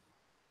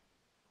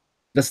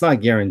that's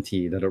not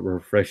guaranteed that it'll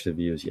refresh the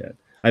views yet.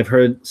 I've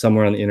heard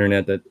somewhere on the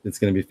internet that it's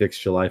going to be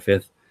fixed July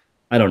 5th.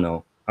 I don't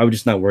know. I would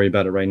just not worry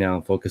about it right now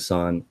and focus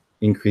on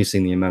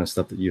increasing the amount of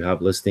stuff that you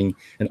have listing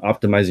and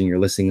optimizing your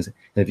listings. And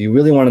if you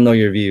really want to know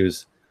your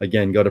views,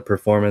 again, go to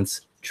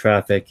performance,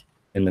 traffic,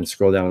 and then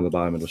scroll down to the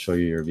bottom. It'll show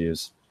you your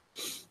views.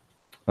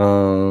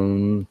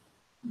 Also,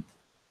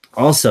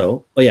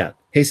 oh yeah,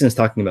 Hasten's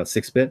talking about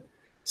 6-bit.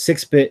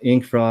 6-bit,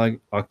 InkFrog,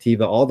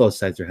 Octiva, all those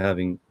sites are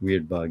having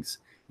weird bugs.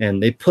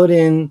 And they put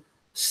in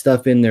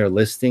stuff in their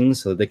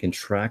listings so that they can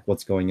track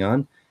what's going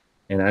on.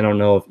 And I don't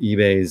know if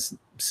eBay's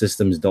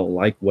systems don't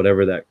like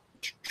whatever that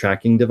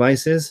tracking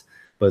device is,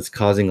 but it's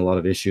causing a lot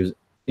of issues,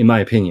 in my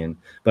opinion.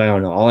 But I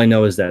don't know. All I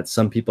know is that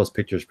some people's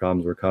pictures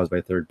problems were caused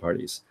by third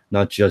parties,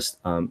 not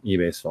just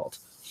eBay's fault.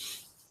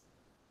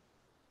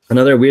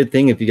 Another weird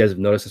thing, if you guys have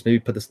noticed this, maybe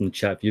put this in the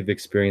chat if you've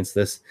experienced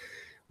this.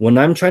 When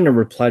I'm trying to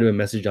reply to a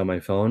message on my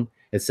phone,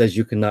 it says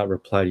you cannot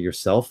reply to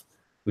yourself,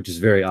 which is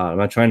very odd. I'm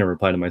not trying to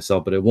reply to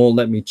myself, but it won't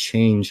let me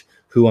change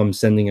who I'm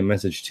sending a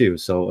message to.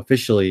 So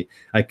officially,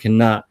 I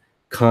cannot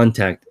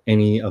contact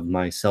any of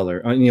my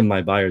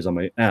buyers on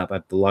my app. I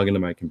have to log into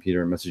my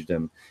computer and message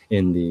them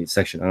in the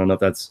section. I don't know if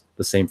that's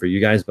the same for you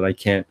guys, but I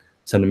can't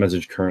send a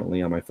message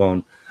currently on my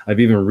phone. I've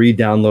even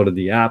re-downloaded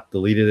the app,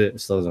 deleted it.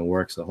 It still doesn't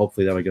work. So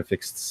hopefully that'll get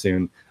fixed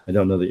soon. I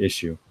don't know the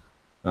issue.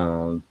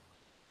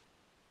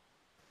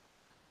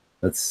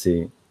 Let's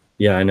see.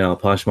 Yeah, I know.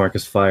 Poshmark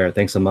is fire.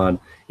 Thanks, Ahmad.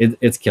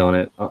 It's killing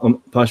it.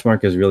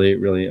 Poshmark is really,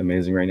 really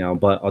amazing right now.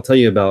 But I'll tell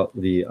you about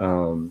the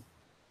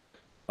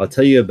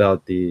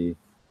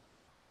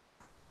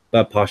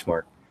about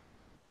Poshmark.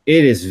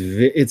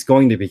 It's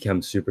going to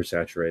become super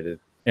saturated,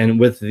 and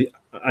with the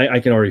I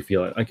can already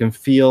feel it. I can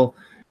feel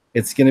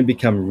it's going to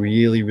become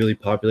really, really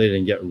populated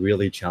and get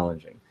really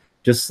challenging.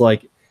 Just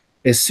like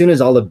as soon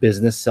as all the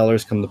business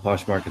sellers come to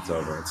Poshmark, it's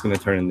over. It's going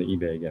to turn into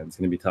eBay again. It's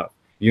going to be tough.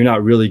 You're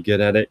not really good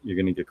at it, you're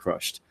going to get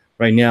crushed.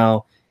 Right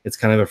now, it's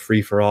kind of a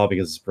free-for-all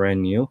because it's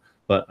brand new,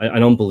 but I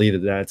don't believe that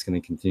that's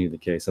going to continue the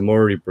case. I'm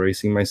already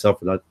bracing myself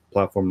for that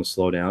platform to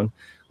slow down.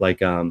 Like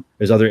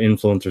there's other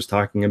influencers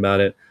talking about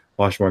it.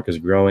 Poshmark is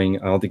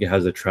growing. I don't think it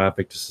has the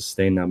traffic to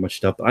sustain that much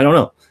stuff. I don't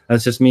know.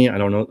 That's just me. I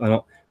don't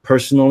know.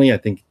 Personally, I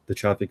think the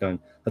traffic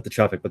not the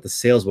traffic, but the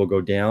sales will go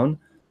down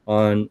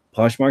on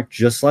Poshmark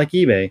just like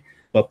eBay,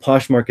 but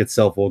Poshmark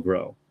itself will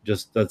grow.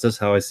 That's just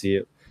how I see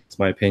it. It's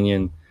my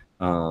opinion.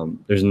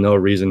 There's no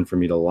reason for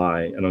me to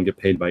lie. I don't get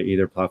paid by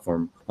either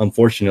platform,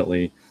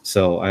 unfortunately.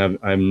 So I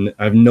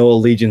have no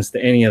allegiance to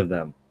any of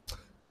them.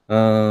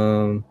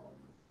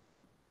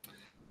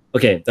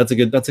 Okay, that's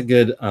a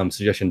good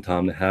suggestion,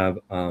 Tom, to have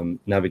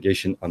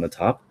navigation on the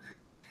top.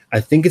 I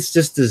think it's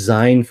just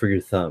designed for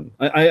your thumb.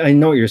 I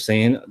know what you're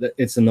saying.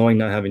 It's annoying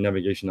not having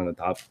navigation on the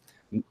top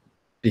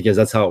because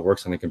that's how it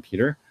works on a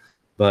computer.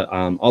 But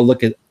I'll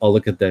look at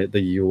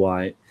the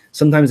UI.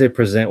 Sometimes they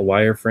present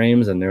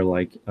wireframes and they're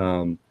like,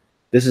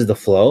 this is the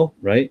flow,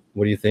 right?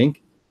 What do you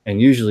think?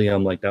 And usually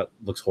I'm like, that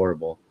looks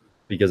horrible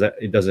because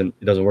it doesn't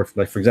work.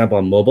 Like for example,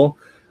 on mobile,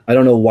 I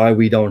don't know why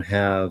we don't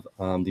have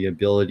the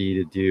ability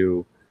to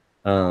do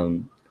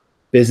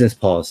business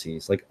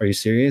policies. Like, are you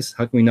serious?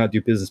 How can we not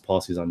do business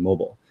policies on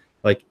mobile?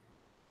 Like,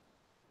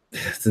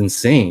 it's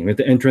insane. We have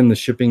to enter in the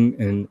shipping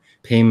and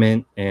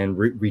payment and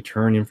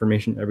return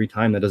information every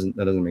time. That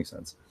doesn't make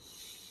sense.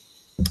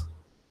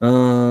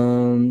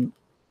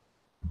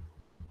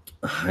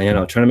 I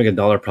know, trying to make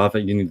 $1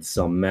 profit, you need to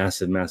sell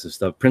massive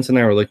stuff. Prince and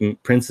I were looking.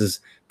 Prince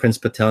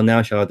Patel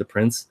now. Shout out to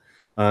Prince.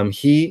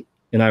 He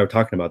and I were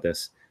talking about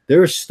this.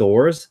 There are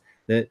stores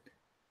that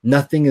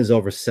nothing is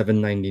over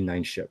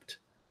 $7.99 shipped.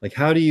 Like,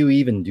 how do you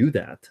even do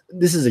that?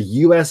 This is a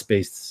U.S.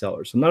 based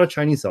seller, so not a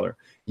Chinese seller.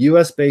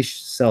 U.S.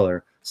 based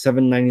seller,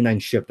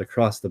 $7.99 shipped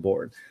across the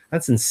board.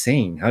 That's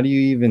insane. How do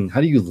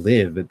you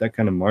live at that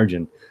kind of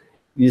margin?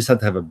 You just have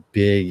to have a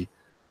big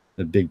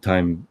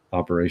time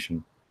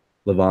operation.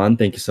 Levon,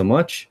 thank you so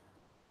much.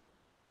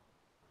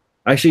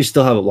 I actually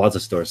still have lots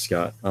of stores,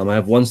 Scott. I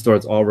have one store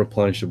that's all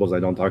replenishables I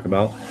don't talk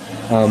about.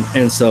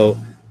 And so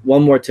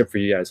one more tip for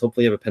you guys.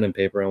 Hopefully you have a pen and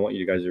paper. I want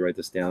you guys to write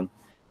this down.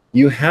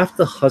 You have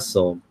to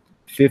hustle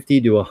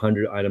 50 to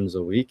 100 items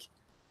a week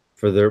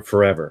for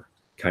forever,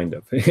 kind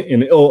of.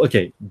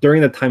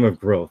 During the time of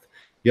growth,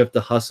 you have to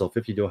hustle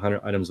 50 to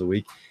 100 items a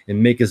week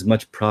and make as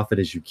much profit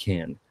as you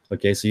can.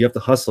 Okay, so you have to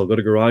hustle, go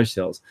to garage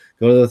sales,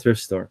 go to the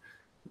thrift store,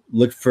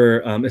 look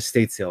for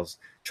estate sales.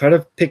 Try to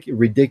pick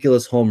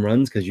ridiculous home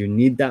runs because you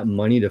need that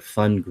money to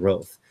fund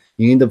growth.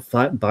 You need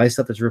to buy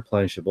stuff that's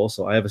replenishable.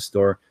 So I have a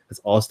store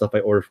that's all stuff I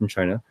order from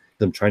China.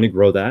 I'm trying to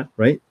grow that,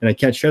 right? And I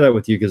can't share that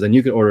with you because then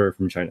you can order it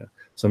from China.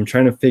 So I'm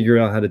trying to figure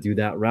out how to do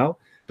that route,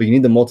 but you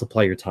need to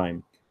multiply your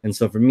time. And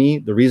so for me,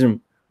 the reason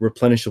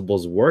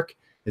replenishables work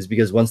is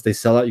because once they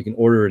sell out, you can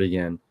order it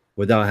again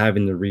without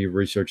having to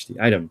research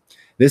the item.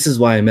 This is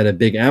why I met a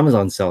big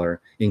Amazon seller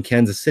in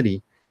Kansas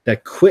City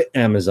that quit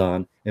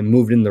Amazon and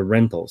moved into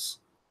rentals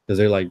because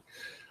they're like,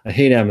 I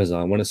hate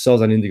Amazon. When it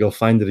sells, I need to go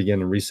find it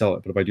again and resell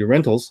it. But if I do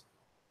rentals,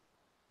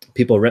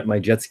 people rent my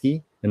jet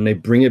ski and they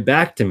bring it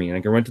back to me and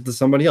I can rent it to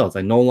somebody else.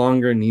 I no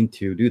longer need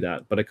to do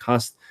that, but it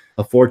costs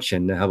a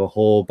fortune to have a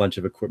whole bunch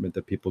of equipment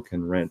that people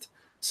can rent.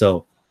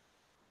 So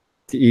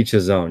to each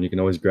his own, you can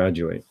always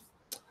graduate.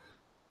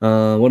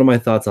 What are my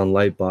thoughts on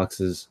light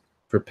boxes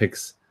for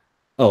pics?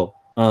 Oh,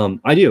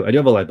 I do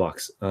have a light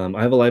box.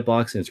 I have a light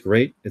box and it's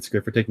great. It's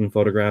great for taking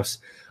photographs.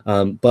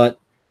 But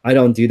I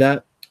don't do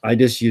that. I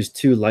just use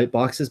 2 light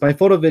boxes. My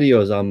photo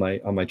video is on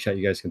my chat.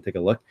 You guys can take a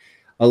look.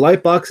 A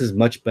light box is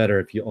much better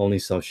if you only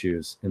sell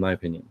shoes, in my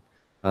opinion.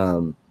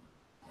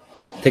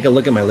 Take a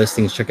look at my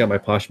listings. Check out my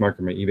Poshmark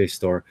or my eBay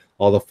store.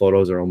 All the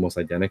photos are almost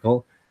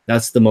identical.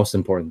 That's the most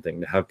important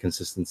thing, to have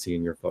consistency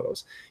in your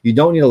photos. You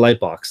don't need a light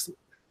box.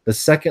 The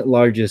second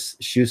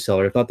largest shoe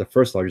seller, if not the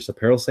first largest,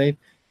 Apparel Safe,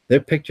 their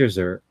pictures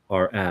are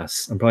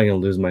ass. I'm probably going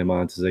to lose my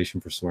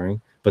monetization for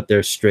swearing, but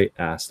they're straight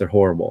ass. They're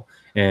horrible.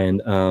 And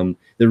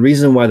the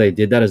reason why they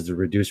did that is to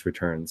reduce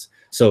returns.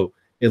 So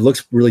it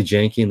looks really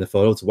janky in the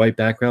photo. It's a white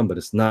background, but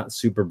it's not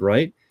super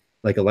bright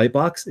like a light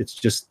box. It's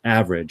just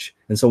average.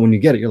 And so when you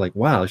get it, you're like,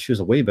 wow, the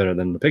shoes are way better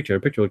than the picture. The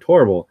picture looked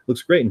horrible. It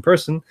looks great in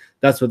person.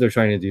 That's what they're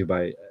trying to do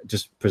by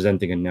just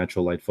presenting a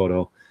natural light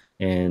photo.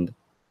 And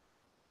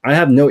I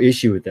have no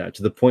issue with that,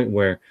 to the point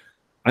where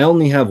I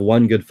only have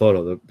one good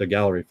photo, the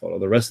gallery photo.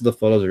 The rest of the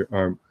photos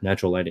are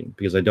natural lighting,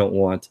 because I don't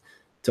want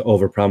to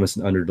overpromise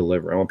and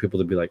underdeliver. I want people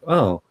to be like,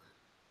 oh,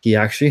 he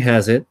actually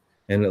has it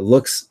and it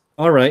looks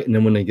all right. And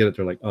then when they get it,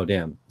 they're like, oh,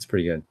 damn, it's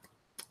pretty good.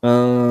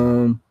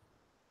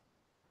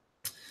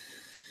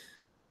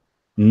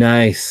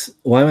 Nice.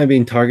 Why am I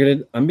being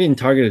targeted? I'm being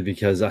targeted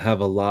because I have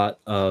a lot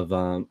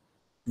of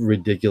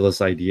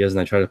ridiculous ideas,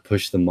 and I try to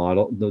push the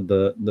model,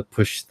 the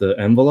push the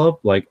envelope.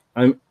 Like,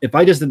 if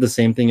I just did the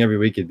same thing every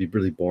week, it'd be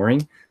really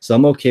boring. So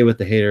I'm okay with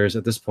the haters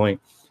at this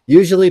point.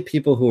 Usually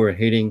people who are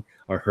hating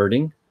are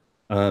hurting.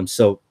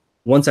 So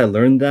once I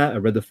learned that, I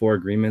read the 4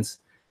 agreements.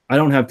 I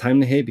don't have time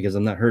to hate because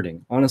I'm not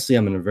hurting. Honestly,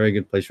 I'm in a very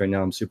good place right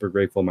now. I'm super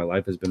grateful. My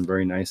life has been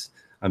very nice.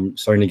 I'm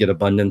starting to get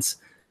abundance.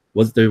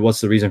 What's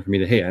the reason for me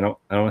to hate? I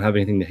don't have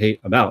anything to hate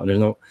about.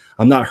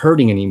 I'm not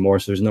hurting anymore,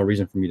 so there's no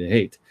reason for me to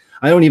hate.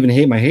 I don't even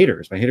hate my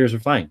haters. My haters are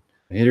fine.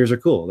 My haters are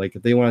cool. Like,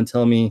 if they want to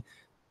tell me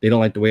they don't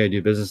like the way I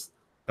do business,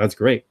 that's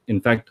great. In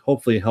fact,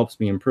 hopefully it helps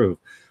me improve.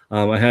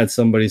 I had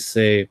somebody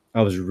say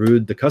I was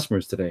rude to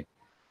customers today,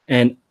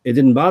 and it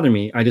didn't bother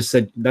me. I just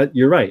said that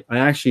you're right.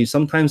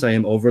 Sometimes I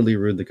am overly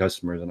rude to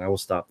customers, and I will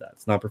stop that.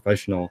 It's not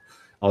professional.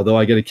 Although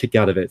I get a kick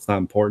out of it, it's not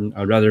important.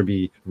 I'd rather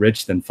be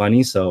rich than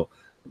funny. So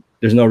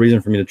there's no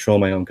reason for me to troll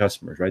my own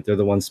customers, right? They're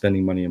the ones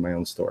spending money in my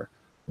own store.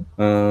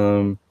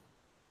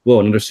 Whoa,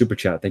 another super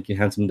chat. Thank you,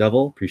 Handsome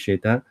Devil.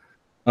 Appreciate that.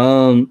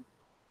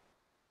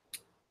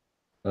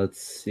 Let's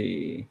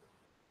see.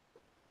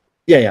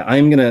 Yeah.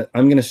 I'm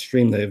gonna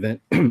stream the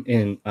event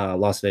in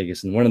Las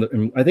Vegas,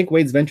 and I think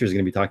Wade's Venture is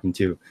gonna be talking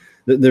too.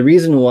 The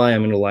reason why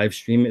I'm gonna live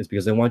stream is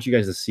because I want you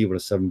guys to see what a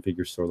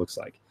 7-figure store looks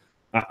like.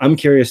 I'm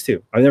curious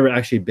too. I've never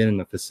actually been in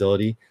a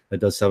facility that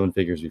does 7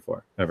 figures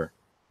before, ever.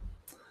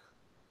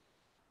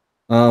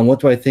 What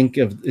do I think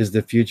of is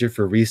the future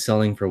for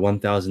reselling for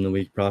 1,000 a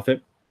week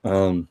profit?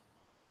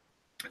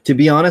 To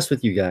be honest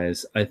with you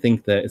guys, I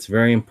think that it's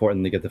very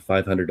important to get the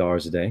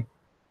 $500 a day.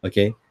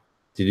 Okay,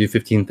 to do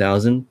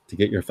 15,000 to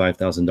get your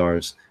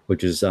 $5,000,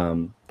 which is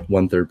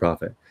 1/3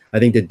 profit. I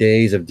think the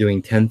days of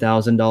doing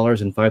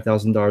 $10,000 and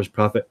 $5,000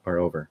 profit are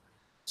over.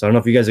 So I don't know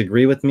if you guys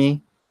agree with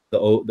me, the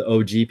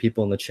OG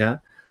people in the chat.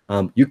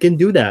 You can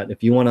do that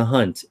if you want to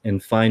hunt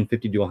and find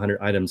 50 to 100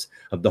 items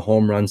of the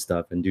home run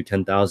stuff and do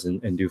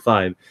 10,000 and do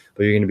 5,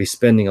 but you're going to be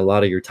spending a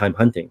lot of your time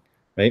hunting,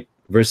 right?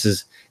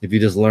 Versus if you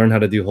just learn how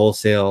to do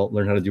wholesale,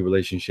 learn how to do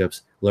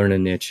relationships, learn a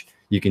niche,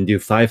 you can do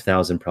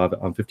 5,000 profit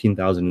on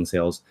 15,000 in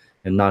sales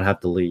and not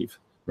have to leave,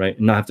 right?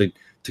 And not have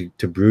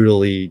to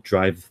brutally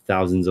drive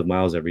thousands of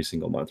miles every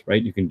single month,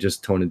 right? You can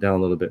just tone it down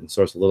a little bit and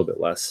source a little bit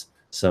less.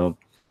 So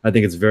I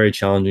think it's very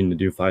challenging to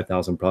do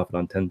 5,000 profit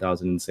on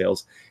 10,000 in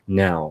sales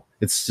now.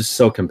 It's just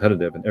so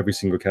competitive in every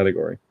single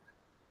category.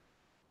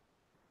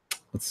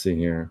 Let's see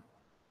here.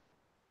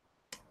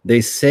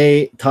 They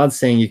say, Todd's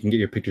saying you can get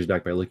your pictures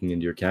back by looking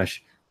into your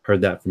cache.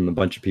 Heard that from a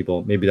bunch of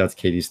people. Maybe that's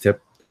Katie's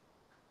tip.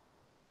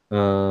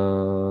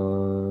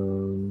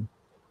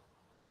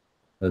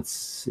 Let's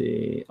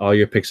see. All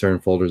your pics are in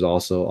folders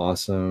also.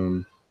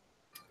 Awesome.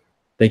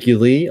 Thank you,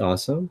 Lee.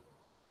 Awesome.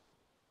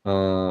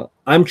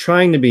 I'm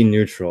trying to be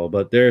neutral,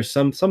 but there are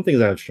some things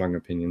I have strong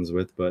opinions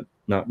with, but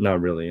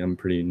not really. I'm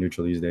pretty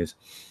neutral these days.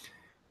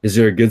 Is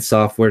there a good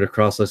software to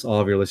cross-list all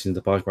of your listings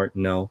to Poshmark?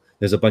 No.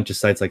 There's a bunch of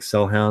sites like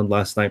Sellhound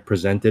last night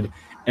presented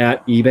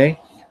at eBay.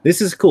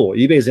 This is cool.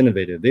 eBay is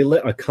innovative. They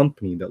let a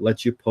company that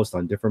lets you post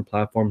on different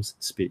platforms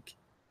speak.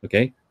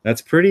 Okay,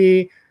 that's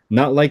pretty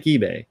not like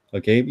eBay.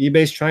 Okay,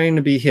 eBay's trying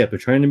to be hip. They're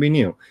trying to be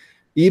new.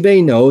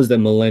 eBay knows that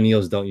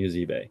millennials don't use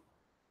eBay.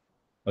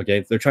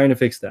 Okay, they're trying to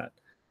fix that.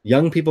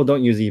 Young people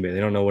don't use eBay. They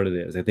don't know what it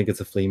is. They think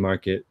it's a flea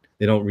market.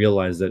 They don't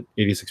realize that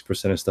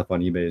 86% of stuff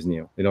on eBay is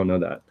new. They don't know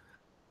that.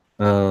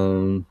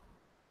 I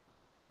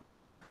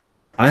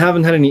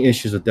haven't had any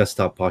issues with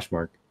desktop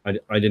Poshmark.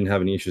 I didn't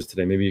have any issues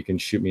today. Maybe you can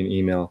shoot me an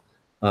email.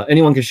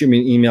 Anyone can shoot me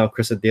an email,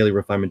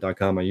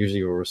 chris@dailyrefinement.com. I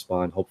usually will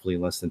respond, hopefully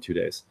in less than 2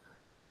 days.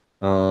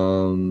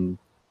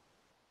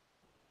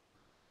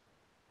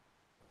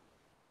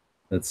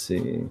 Let's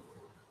see.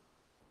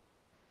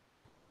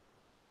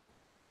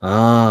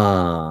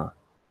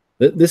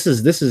 This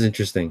is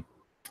interesting.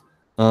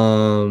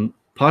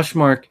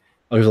 Poshmark,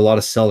 there's a lot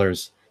of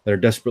sellers that are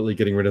desperately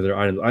getting rid of their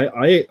items.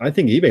 I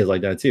think eBay is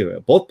like that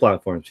too. Both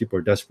platforms, people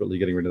are desperately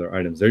getting rid of their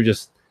items. They're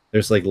just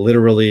like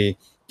literally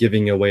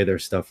giving away their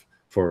stuff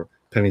for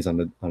pennies on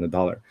the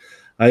dollar.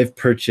 I've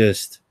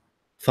purchased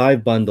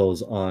 5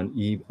 bundles on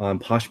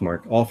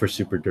Poshmark, all for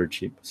super dirt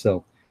cheap.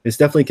 So it's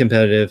definitely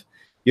competitive.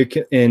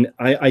 And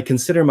I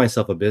consider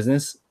myself a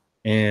business,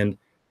 and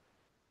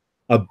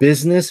a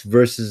business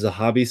versus a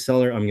hobby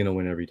seller, I'm gonna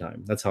win every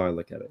time. That's how I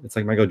look at it. It's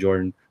like Michael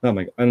Jordan.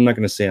 I'm not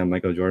gonna say I'm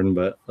Michael Jordan,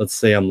 but let's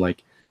say I'm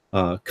like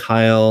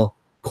Kyle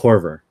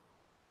Korver.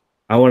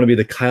 I want to be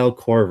the Kyle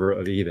Korver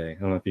of eBay. I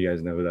don't know if you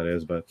guys know who that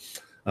is, but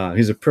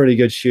he's a pretty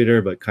good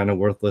shooter, but kind of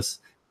worthless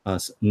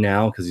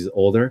now because he's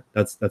older.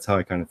 That's how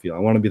I kind of feel. I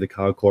want to be the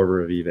Kyle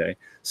Korver of eBay.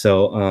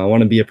 So I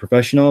want to be a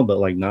professional, but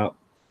like not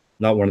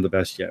one of the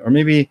best yet. Or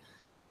maybe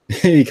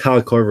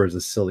Kyle Korver is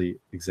a silly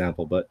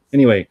example, but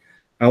anyway.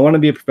 I want to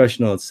be a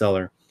professional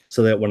seller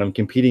so that when I'm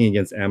competing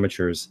against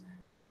amateurs,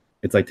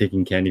 it's like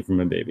taking candy from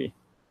a baby.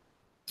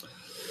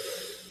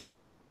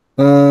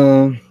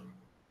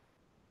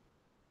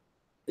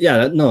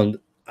 Yeah, no,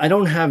 I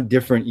don't have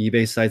different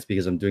eBay sites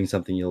because I'm doing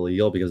something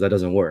illegal, because that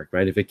doesn't work,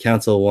 right? If it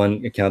cancel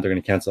one account, they're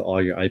going to cancel all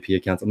your IP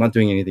accounts. I'm not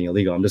doing anything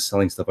illegal. I'm just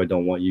selling stuff I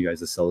don't want you guys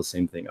to sell the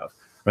same thing of,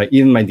 right?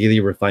 Even my Daily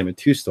Refinement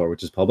 2 store,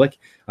 which is public,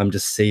 I'm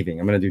just saving.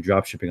 I'm going to do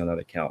drop shipping on that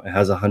account. It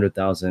has a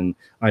 100,000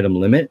 item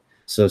limit.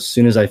 So as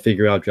soon as I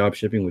figure out drop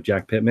shipping with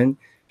Jack Pittman, if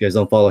you guys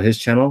don't follow his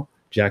channel,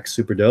 Jack's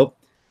super dope.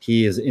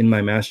 He is in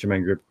my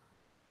mastermind group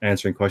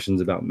answering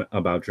questions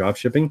about drop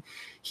shipping.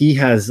 He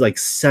has like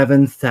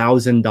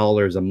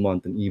 $7,000 a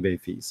month in eBay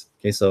fees.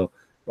 Okay, so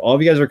all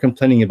of you guys are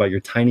complaining about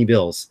your tiny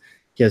bills.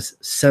 He has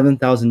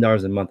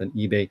 $7,000 a month in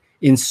eBay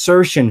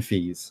insertion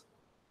fees.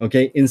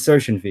 Okay,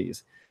 insertion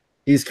fees.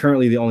 He's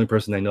currently the only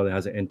person I know that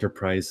has an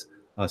enterprise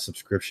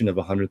subscription of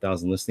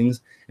 100,000 listings,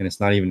 and it's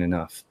not even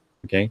enough.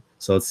 Okay,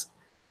 so it's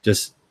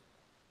just,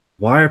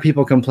 why are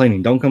people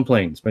complaining? Don't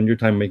complain. Spend your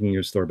time making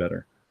your store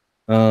better.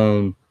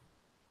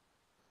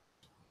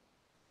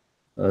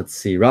 Let's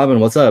see.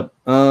 Robin, what's up?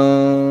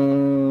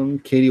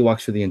 Katie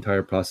walks through the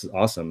entire process.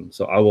 Awesome.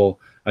 So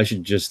I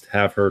should just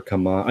have her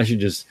come on. I should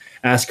just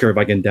ask her if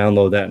I can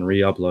download that and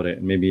re-upload it.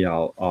 And maybe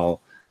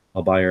I'll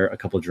buy her a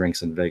couple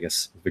drinks in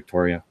Vegas,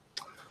 Victoria.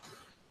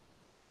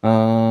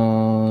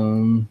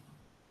 Okay.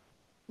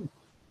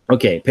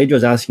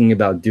 Pedro's asking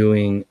about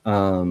doing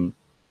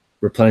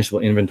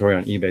replenishable inventory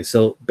on eBay.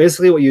 So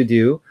basically what you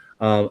do,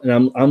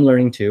 and I'm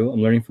learning too,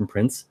 I'm learning from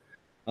Prince.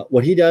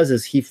 What he does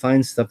is he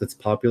finds stuff that's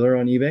popular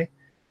on eBay.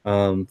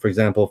 For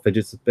example,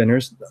 fidget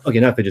spinners. Okay,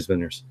 not fidget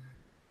spinners.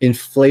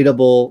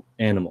 Inflatable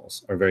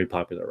animals are very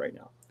popular right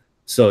now.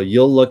 So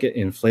you'll look at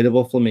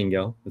inflatable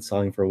flamingo that's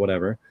selling for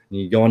whatever, and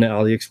you go on to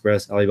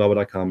AliExpress,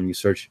 Alibaba.com, and you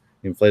search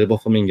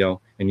inflatable flamingo,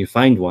 and you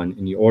find one,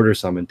 and you order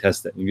some and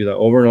test it. And you do that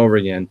over and over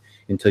again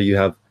until you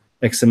have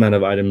X amount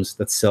of items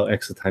that sell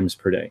X times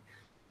per day.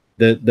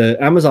 The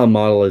Amazon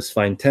model is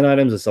find 10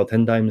 items that sell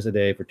 10 times a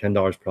day for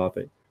 $10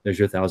 profit. There's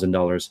your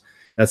 $1,000.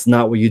 That's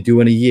not what you do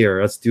in a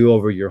year. That's do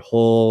over your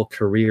whole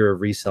career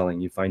of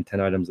reselling. You find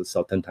 10 items that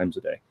sell 10 times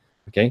a day.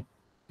 Okay?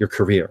 Your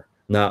career,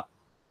 not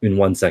in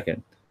 1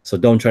 second. So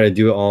don't try to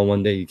do it all in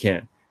one day. You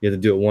can't. You have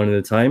to do it one at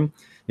a time.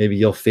 Maybe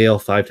you'll fail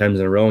 5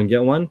 times in a row and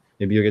get one.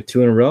 Maybe you'll get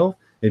 2 in a row.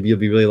 Maybe you'll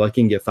be really lucky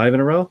and get 5 in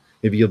a row.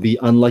 Maybe you'll be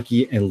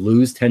unlucky and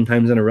lose 10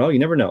 times in a row. You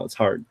never know. It's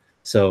hard.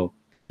 So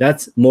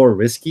that's more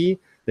risky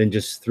than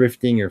just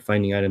thrifting or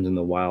finding items in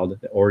the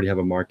wild that already have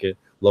a market,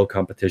 low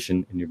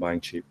competition, and you're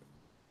buying cheap.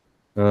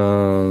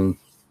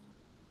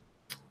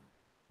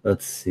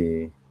 Let's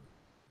see.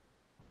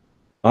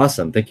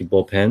 Awesome. Thank you,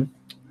 Bullpen.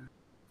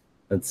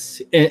 Let's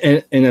see.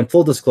 And in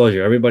full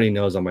disclosure, everybody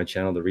knows on my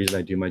channel, the reason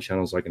I do my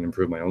channel is so I can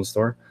improve my own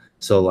store.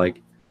 So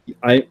like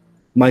I feel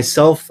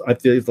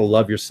you have to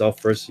love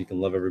yourself first so you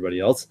can love everybody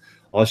else.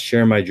 I'll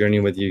share my journey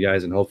with you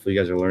guys, and hopefully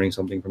you guys are learning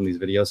something from these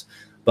videos.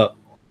 But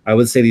I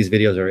would say these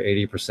videos are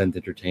 80%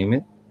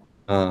 entertainment,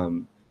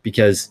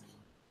 because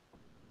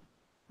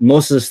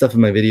most of the stuff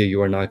in my video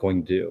you are not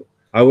going to do.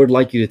 I would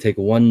like you to take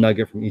one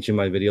nugget from each of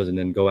my videos and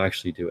then go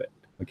actually do it.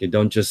 Okay,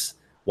 don't just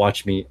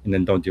watch me and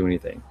then don't do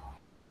anything.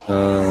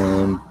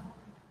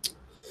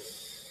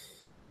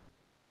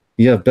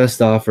 You have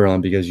best offer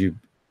on because your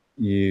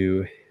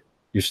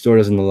store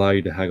doesn't allow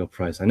you to haggle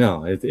price. I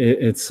know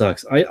it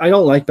sucks. I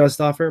don't like best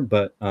offer,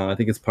 but I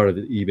think it's part of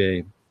the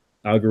eBay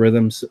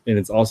algorithms, and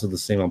it's also the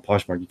same on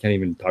Poshmark. You can't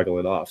even toggle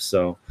it off.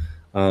 So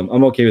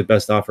I'm okay with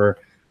best offer,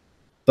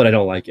 but I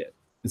don't like it.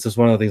 It's just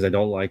one of the things I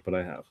don't like, but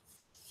I have.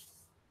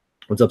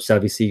 What's up,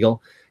 Savvy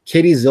Seagull?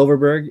 Katie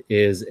Zilverberg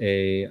is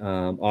a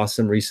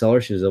awesome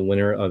reseller. She's a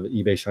winner of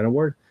eBay Shine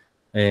Award.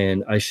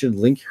 and I should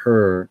link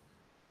her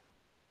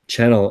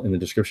channel in the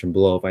description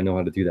below if I know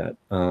how to do that.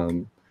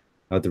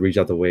 I have to reach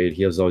out to Wade.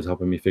 He was always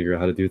helping me figure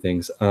out how to do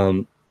things.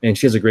 And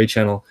she has a great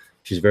channel.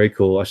 She's very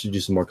cool. I should do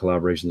some more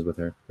collaborations with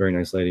her. Very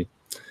nice lady.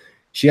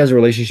 She has a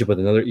relationship with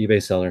another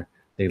eBay seller.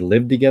 They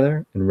live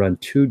together and run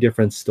 2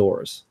 different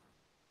stores.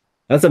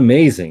 That's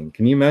amazing.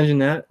 Can you imagine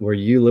that? Where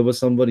you live with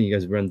somebody, you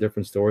guys run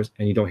different stores,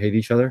 and you don't hate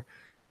each other?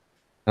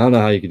 I don't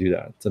know how you could do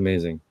that. It's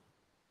amazing.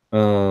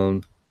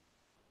 How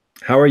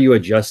are you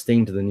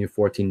adjusting to the new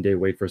 14-day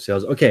wait for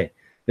sales? Okay,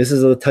 this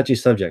is a touchy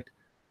subject.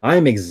 I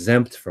am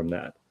exempt from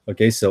that.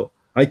 Okay, so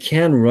I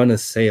can run a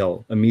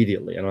sale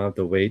immediately. I don't have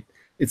to wait.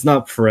 It's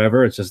not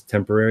forever. It's just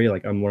temporary.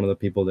 Like, I'm one of the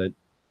people that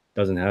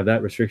doesn't have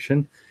that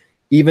restriction.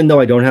 Even though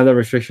I don't have that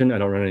restriction, I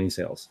don't run any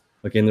sales.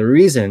 Okay, and the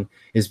reason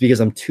is because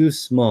I'm too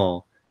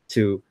small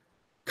to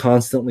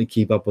constantly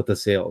keep up with the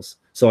sales.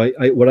 So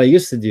what I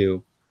used to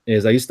do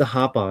is I used to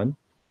hop on,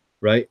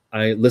 right?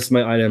 I list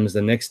my items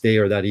the next day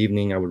or that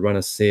evening. I would run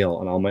a sale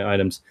on all my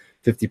items,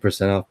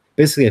 50% off,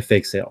 basically a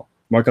fake sale.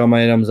 Mark all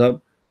my items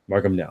up,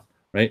 mark them down,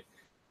 right?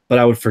 But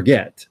I would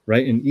forget,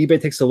 right? And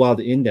eBay takes a while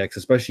to index,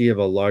 especially if you have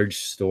a large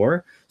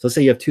store. So let's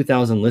say you have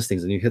 2,000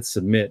 listings and you hit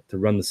submit to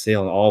run the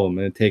sale on all of them,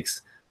 and it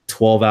takes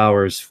 12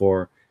 hours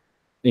for,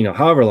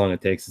 however long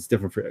it takes. It's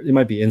different for, it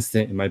might be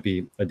instant, it might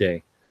be a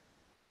day.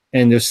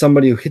 And there's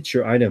somebody who hits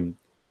your item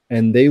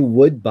and they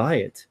would buy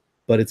it,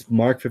 but it's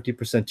marked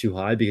 50% too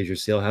high because your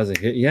sale hasn't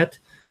hit yet.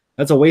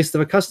 That's a waste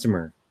of a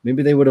customer.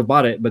 Maybe they would have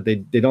bought it, but they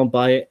don't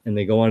buy it, and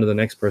they go on to the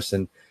next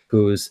person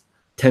who's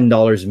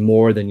 $10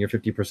 more than your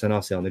 50%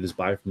 off sale, and they just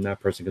buy it from that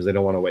person because they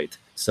don't want to wait.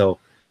 So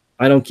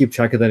I don't keep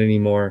track of that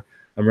anymore.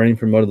 I'm running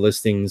promoted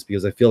listings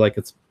because I feel like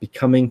it's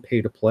becoming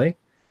pay to play.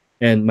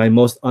 And my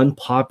most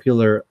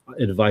unpopular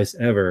advice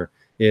ever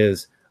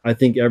is I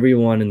think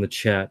everyone in the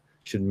chat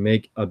should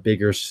make a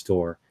bigger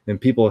store.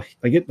 And people,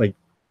 I get like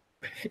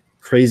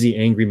crazy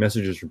angry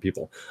messages from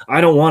people.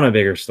 I don't want a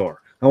bigger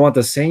store. I want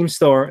the same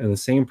store and the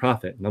same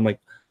profit. And I'm like,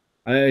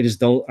 I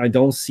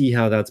don't see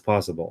how that's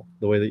possible.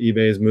 The way that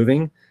eBay is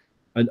moving,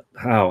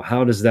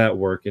 how does that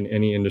work in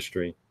any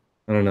industry?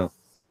 I don't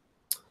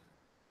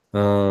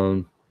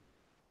know.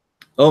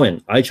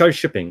 Owen, I charge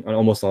shipping on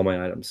almost all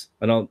my items.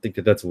 I don't think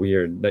that that's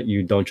weird that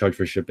you don't charge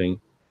for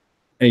shipping.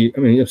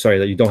 I'm sorry,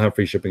 that you don't have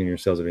free shipping and your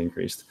sales have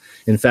increased.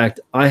 In fact,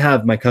 I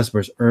have my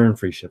customers earn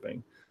free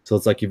shipping. So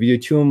it's like if you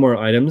do 2 or more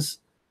items,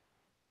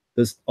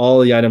 all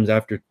the items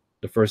after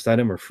the first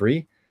item are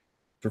free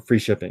for free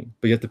shipping,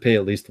 but you have to pay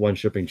at least 1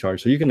 shipping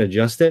charge. So you can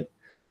adjust it.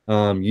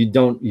 You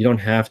don't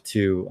have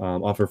to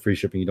offer free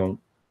shipping. You don't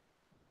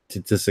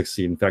to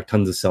succeed. In fact,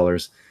 tons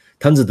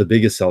of the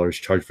biggest sellers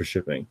charge for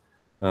shipping.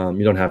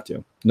 You don't have to.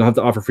 You don't have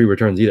to offer free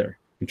returns either.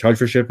 You charge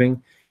for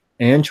shipping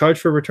and charge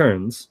for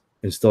returns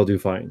and still do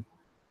fine.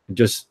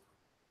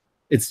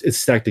 It's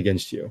stacked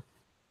against you.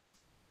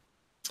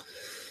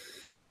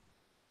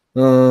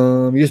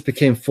 You just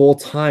became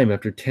full-time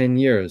after 10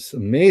 years.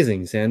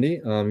 Amazing,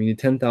 Sandy. You need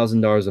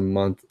 $10,000 a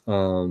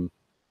month.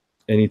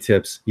 Any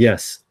tips?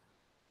 Yes.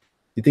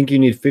 You think you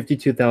need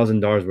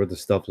 $52,000 worth of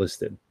stuff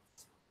listed.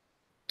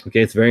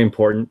 Okay, it's very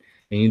important,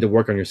 and you need to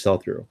work on your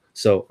sell-through.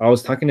 So I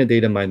was talking to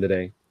DataMine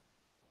today,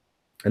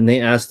 and they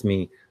asked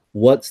me,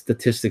 what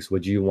statistics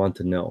would you want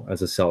to know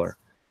as a seller?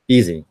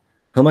 Easy.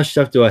 How much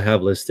stuff do I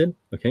have listed?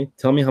 Okay,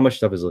 tell me how much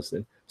stuff is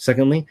listed.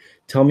 Secondly,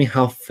 tell me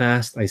how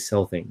fast I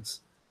sell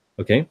things.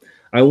 Okay,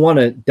 I want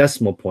a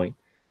decimal point.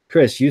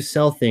 Chris, you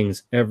sell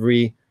things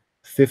every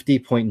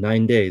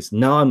 50.9 days.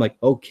 Now I'm like,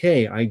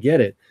 okay, I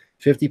get it.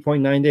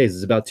 50.9 days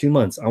is about 2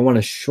 months. I want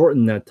to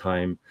shorten that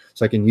time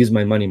so I can use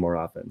my money more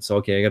often. So,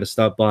 okay, I got to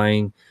stop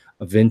buying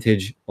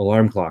vintage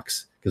alarm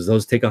clocks because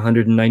those take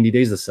 190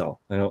 days to sell.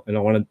 I don't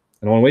want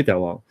to wait that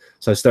long.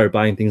 So I started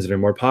buying things that are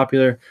more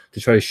popular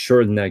to try to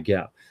shorten that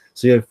gap.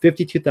 So you have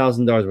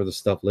 $52,000 worth of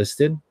stuff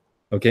listed,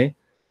 okay?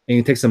 And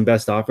you take some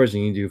best offers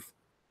and you do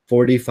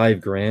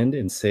 45 grand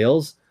in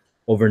sales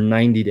over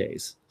 90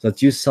 days. So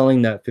that's you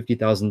selling that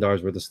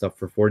 $50,000 worth of stuff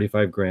for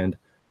 45 grand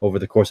over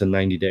the course of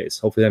 90 days.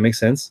 Hopefully that makes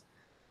sense.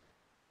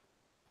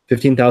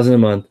 15,000 a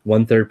month,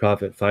 1/3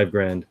 profit, 5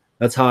 grand.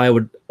 That's how I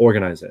would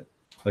organize it.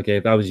 Okay,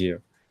 if I was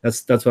you.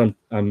 That's what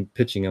I'm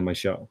pitching on my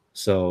show.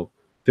 So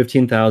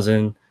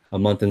 15,000 a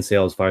month in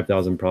sales,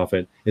 5,000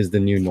 profit is the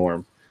new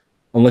norm.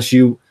 Unless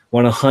you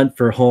want to hunt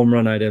for home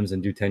run items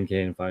and do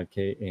 10K and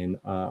 5K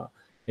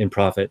in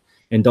profit.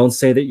 And don't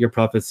say that your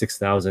profit's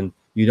 6,000.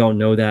 You don't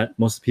know that.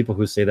 Most people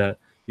who say that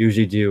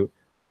usually do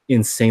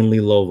insanely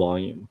low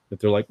volume. If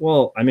they're like,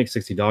 well, I make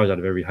 $60 out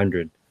of every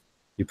 100,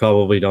 you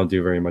probably don't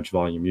do very much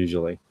volume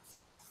usually.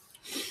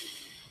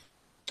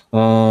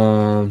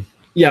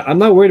 Yeah, I'm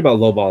not worried about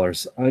low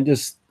ballers.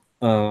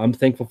 I'm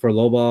thankful for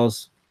low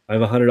balls. I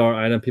have a $100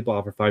 item. People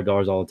offer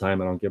 $5 all the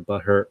time. I don't get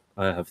butt hurt.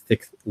 I have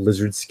thick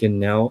lizard skin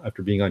now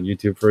after being on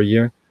YouTube for a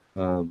year.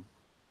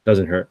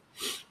 Doesn't hurt.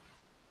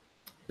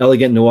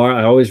 Elegant Noir,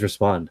 I always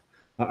respond.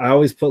 I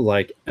always put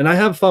like, and I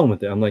have fun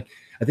with it. I'm like,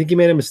 I think you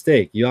made a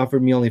mistake. You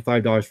offered me only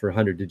 $5 for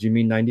 100. Did you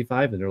mean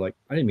 95? And they're like,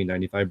 I didn't mean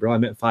 95, bro. I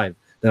meant 5.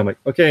 Then I'm like,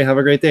 okay, have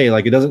a great day.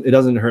 Like it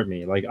doesn't hurt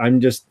me. Like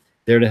I'm just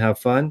there to have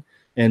fun.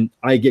 and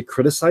I get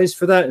criticized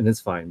for that, and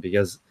it's fine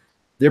because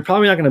they're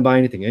probably not going to buy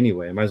anything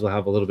anyway. I might as well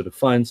have a little bit of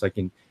fun so I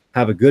can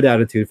have a good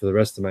attitude for the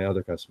rest of my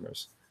other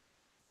customers.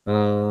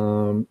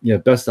 Yeah,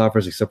 best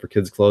offers except for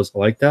kids clothes. I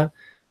like that.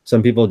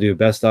 Some people do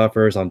best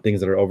offers on things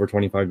that are over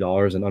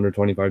 $25 and under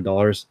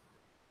 $25.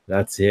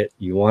 That's it.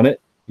 You want it,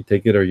 you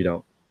take it or you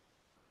don't.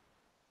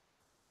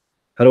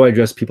 How do I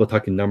address people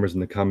talking numbers in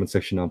the comment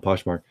section on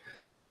Poshmark?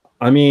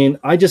 I mean,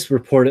 I just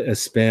report it as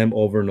spam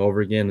over and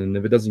over again. And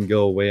if it doesn't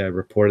go away, I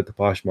report it to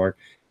Poshmark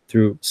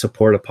through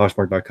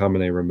support@poshmark.com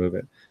and they remove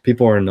it.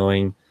 People are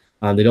annoying.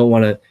 They don't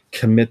want to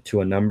commit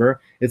to a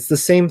number. It's the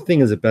same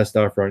thing as a best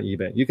offer on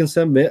eBay. You can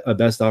submit a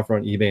best offer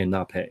on eBay and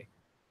not pay,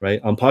 right?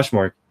 On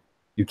Poshmark,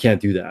 you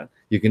can't do that.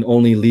 You can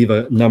only leave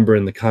a number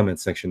in the comment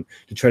section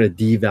to try to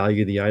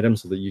devalue the item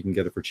so that you can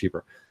get it for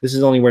cheaper. This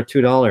is only worth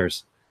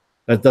 $2.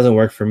 That doesn't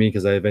work for me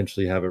because I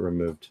eventually have it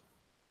removed.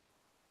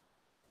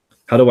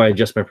 How do I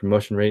adjust my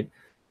promotion rate?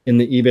 In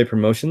the eBay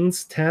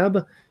promotions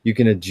tab, you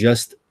can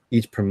adjust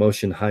each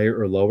promotion higher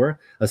or lower,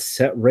 a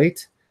set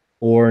rate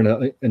or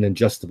an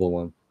adjustable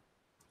one.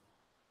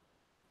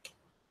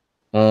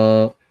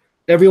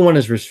 Everyone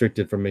is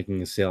restricted from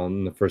making a sale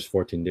in the first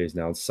 14 days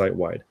now. It's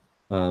site-wide.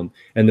 And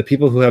the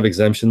people who have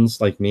exemptions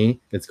like me,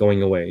 it's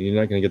going away. You're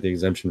not going to get the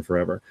exemption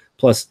forever.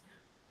 Plus,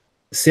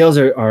 sales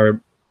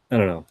are I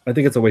don't know. I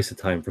think it's a waste of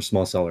time for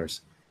small sellers.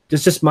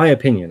 Just my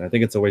opinion. I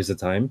think it's a waste of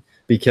time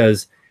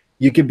because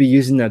you could be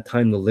using that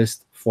time to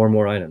list 4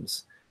 more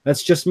items.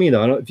 That's just me,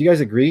 though. If you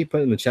guys agree, put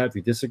it in the chat. If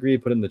you disagree,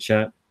 put it in the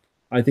chat.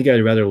 I think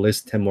I'd rather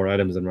list 10 more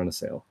items than run a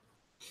sale.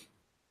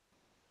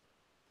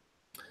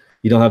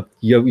 You don't have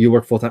you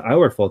work full time. I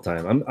work full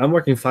time. I'm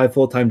working 5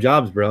 full-time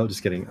jobs, bro.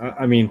 Just kidding.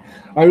 I mean,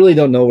 I really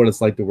don't know what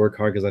it's like to work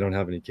hard because I don't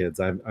have any kids.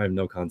 I have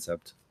no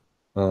concept.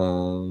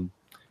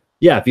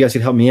 Yeah, if you guys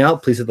could help me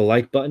out, please hit the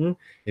like button.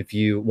 If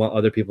you want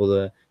other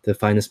people to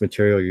find this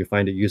material, or you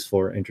find it useful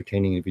or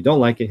entertaining. If you don't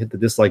like it, hit the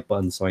dislike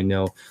button so I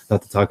know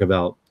not to talk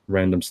about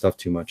random stuff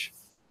too much.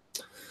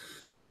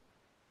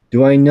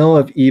 Do I know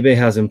if eBay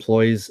has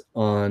employees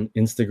on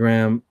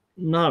Instagram?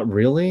 Not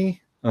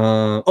really.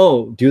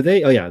 Oh, do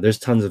they? Oh yeah, there's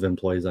tons of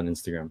employees on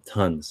Instagram.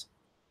 Tons.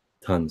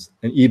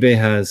 And eBay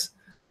has,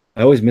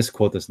 I always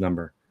misquote this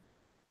number.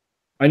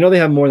 I know they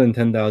have more than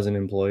 10,000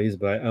 employees,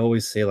 but I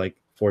always say like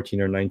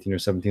 14 or 19 or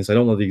 17. So I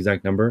don't know the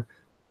exact number,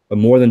 but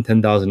more than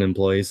 10,000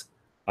 employees.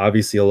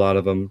 Obviously, a lot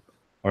of them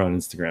are on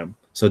Instagram.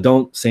 So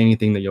don't say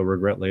anything that you'll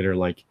regret later.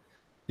 Like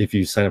if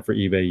you sign up for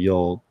eBay,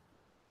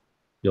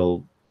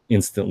 you'll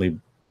instantly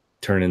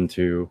turn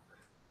into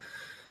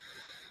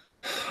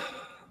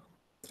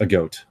a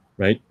goat,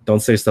 right?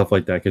 Don't say stuff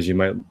like that because they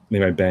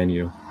might ban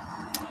you.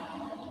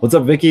 What's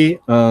up, Vicky?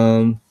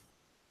 Well,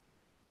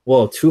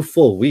 2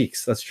 full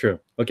weeks. That's true.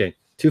 Okay,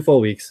 2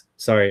 full weeks.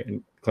 Sorry,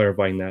 I'm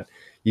clarifying that.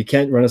 You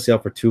can't run a sale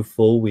for 2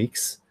 full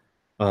weeks.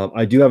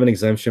 I do have an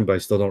exemption, but I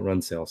still don't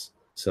run sales.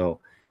 So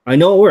I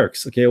know it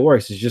works. Okay, it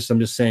works. I'm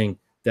just saying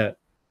that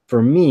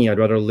for me, I'd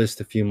rather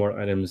list a few more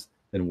items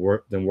than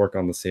work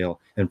on the sale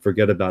and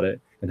forget about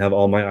it and have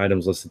all my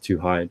items listed too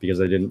high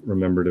because I didn't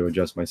remember to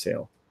adjust my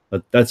sale.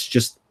 But that's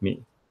just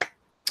me.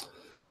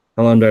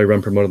 How long do I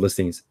run promoted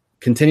listings?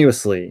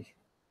 Continuously.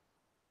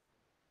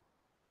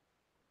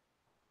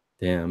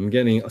 Damn, I'm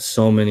getting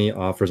so many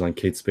offers on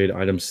Kate Spade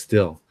items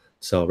still.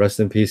 So rest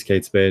in peace,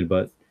 Kate Spade,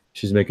 but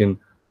she's making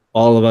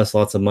all of us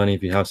lots of money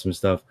if you have some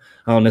stuff.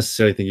 I don't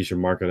necessarily think you should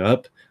mark it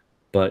up,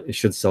 but it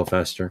should sell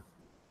faster.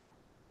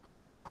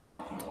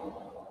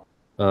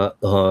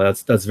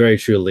 That's very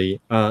true, Lee.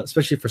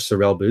 Especially for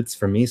Sorel boots.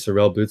 For me,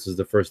 Sorel boots is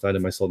the first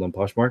item I sold on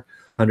Poshmark.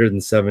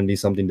 $170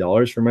 something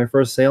for my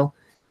first sale.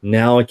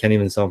 Now I can't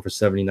even sell them for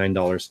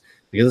 $79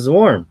 because it's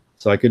warm.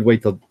 So I could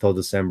wait till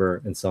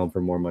December and sell them for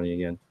more money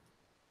again.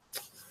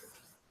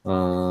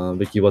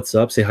 Vicky, what's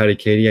up? Say hi to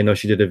Katie. I know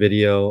she did a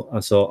video,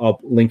 so I'll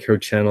link her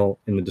channel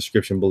in the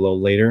description below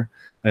later.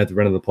 I have to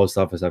run to the post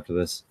office after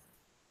this.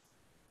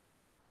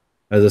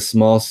 As a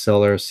small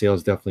seller,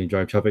 sales definitely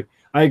drive traffic.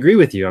 I agree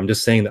with you. I'm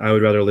just saying that I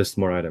would rather list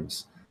more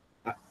items.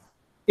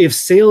 If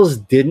sales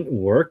didn't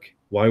work,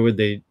 why would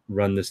they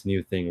run this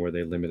new thing where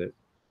they limit it?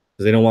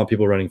 Because they don't want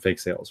people running fake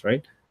sales,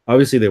 right?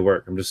 Obviously they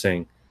work. I'm just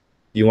saying,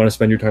 do you want to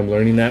spend your time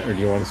learning that, or do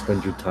you want to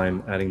spend your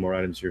time adding more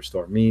items to your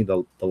store? Me,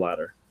 the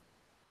latter.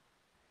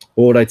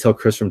 What would I tell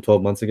Chris from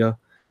 12 months ago?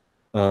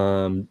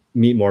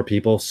 Meet more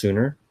people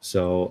sooner.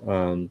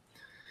 So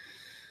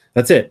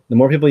that's it. The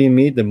more people you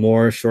meet, the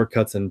more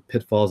shortcuts and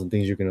pitfalls and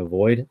things you can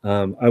avoid.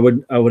 I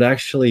would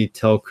actually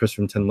tell Chris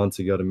from 10 months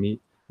ago to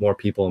meet more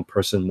people in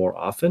person more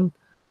often.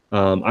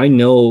 I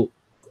know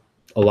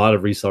a lot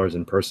of resellers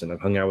in person.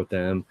 I've hung out with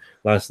them.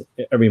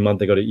 Every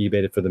month I go to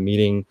eBay for the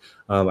meeting.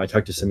 I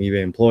talk to some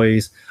eBay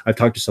employees. I've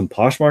talked to some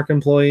Poshmark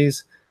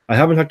employees. I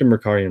haven't talked to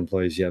Mercari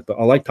employees yet, but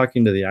I like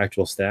talking to the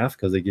actual staff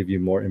because they give you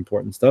more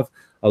important stuff.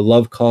 I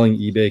love calling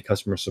eBay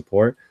customer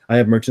support. I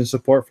have merchant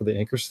support for the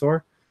Anchor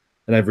store,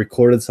 and I've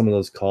recorded some of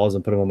those calls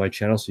and put them on my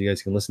channel so you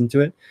guys can listen to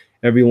it.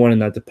 Everyone in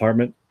that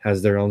department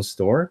has their own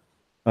store.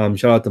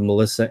 Shout out to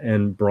Melissa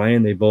and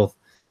Brian. They both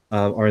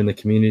are in the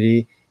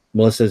community.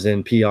 Melissa's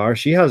in PR.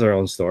 She has her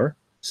own store.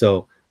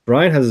 So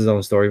Brian has his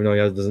own store, even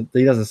though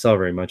he doesn't sell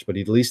very much, but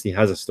at least he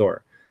has a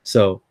store.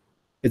 So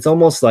it's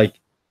almost like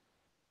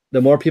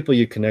the more people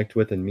you connect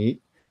with and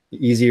meet,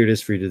 the easier it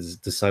is for you to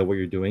decide what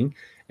you're doing.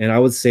 And I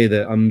would say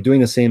that I'm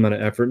doing the same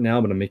amount of effort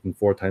now, but I'm making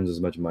 4 times as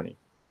much money.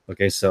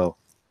 Okay, so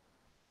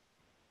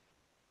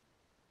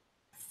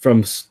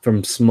from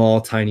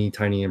small,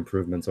 tiny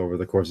improvements over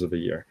the course of a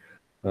year.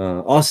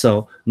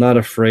 Also, not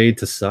afraid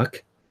to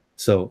suck.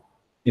 So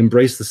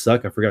embrace the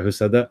suck. I forgot who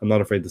said that. I'm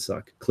not afraid to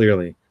suck.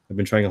 Clearly, I've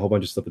been trying a whole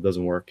bunch of stuff that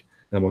doesn't work,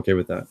 and I'm okay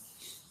with that.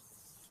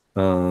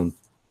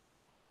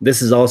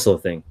 This is also a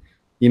thing.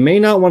 You may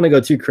not want to go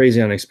too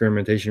crazy on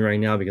experimentation right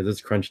now because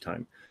it's crunch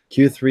time.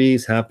 Q3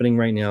 is happening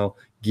right now.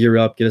 Gear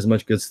up, get as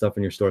much good stuff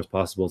in your store as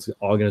possible. It's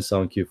all going to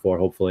sell in Q4,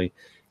 hopefully.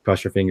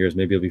 Cross your fingers.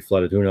 Maybe it'll be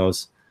flooded. Who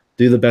knows?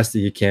 Do the best that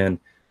you can.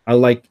 I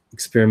like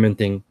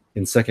experimenting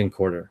in second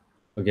quarter,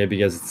 okay,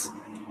 because it's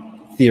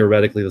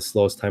theoretically the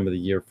slowest time of the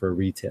year for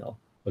retail.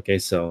 Okay,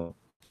 so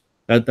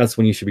that's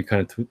when you should be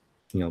kind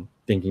of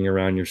thinking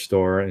around your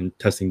store and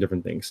testing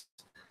different things.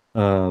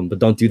 But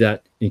don't do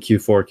that in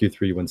Q4,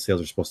 Q3 when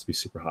sales are supposed to be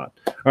super hot.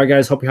 All right,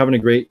 guys, hope you're having a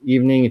great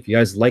evening. If you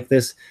guys like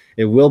this,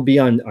 it will be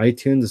on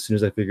iTunes as soon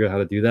as I figure out how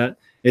to do that.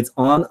 It's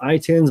on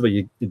iTunes, but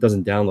it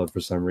doesn't download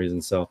for some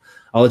reason. So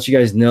I'll let you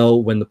guys know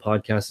when the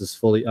podcast is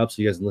fully up so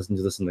you guys can listen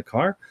to this in the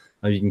car.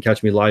 You can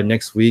catch me live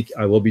next week.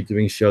 I will be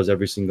doing shows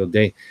every single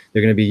day.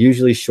 They're going to be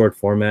usually short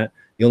format.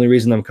 The only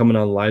reason I'm coming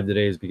on live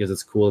today is because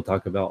it's cool to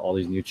talk about all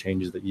these new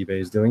changes that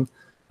eBay is doing.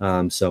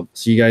 So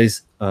see you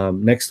guys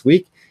next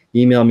week.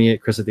 Email me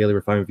at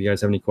chris@dailyrefinement if you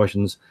guys have any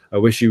questions. I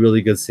wish you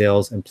really good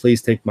sales, and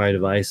please take my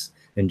advice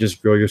and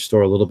just grow your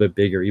store a little bit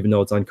bigger, even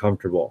though it's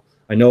uncomfortable.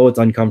 I know it's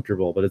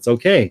uncomfortable, but it's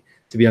okay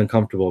to be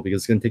uncomfortable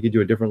because it's going to take you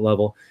to a different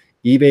level.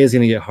 eBay is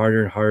going to get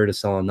harder and harder to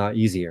sell on, not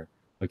easier.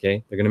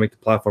 Okay, they're going to make the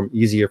platform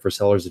easier for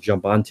sellers to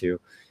jump onto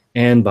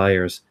and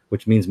buyers,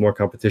 which means more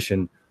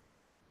competition,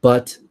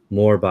 but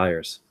more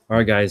buyers. All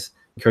right, guys,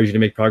 encourage you to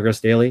make progress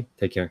daily.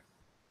 Take care.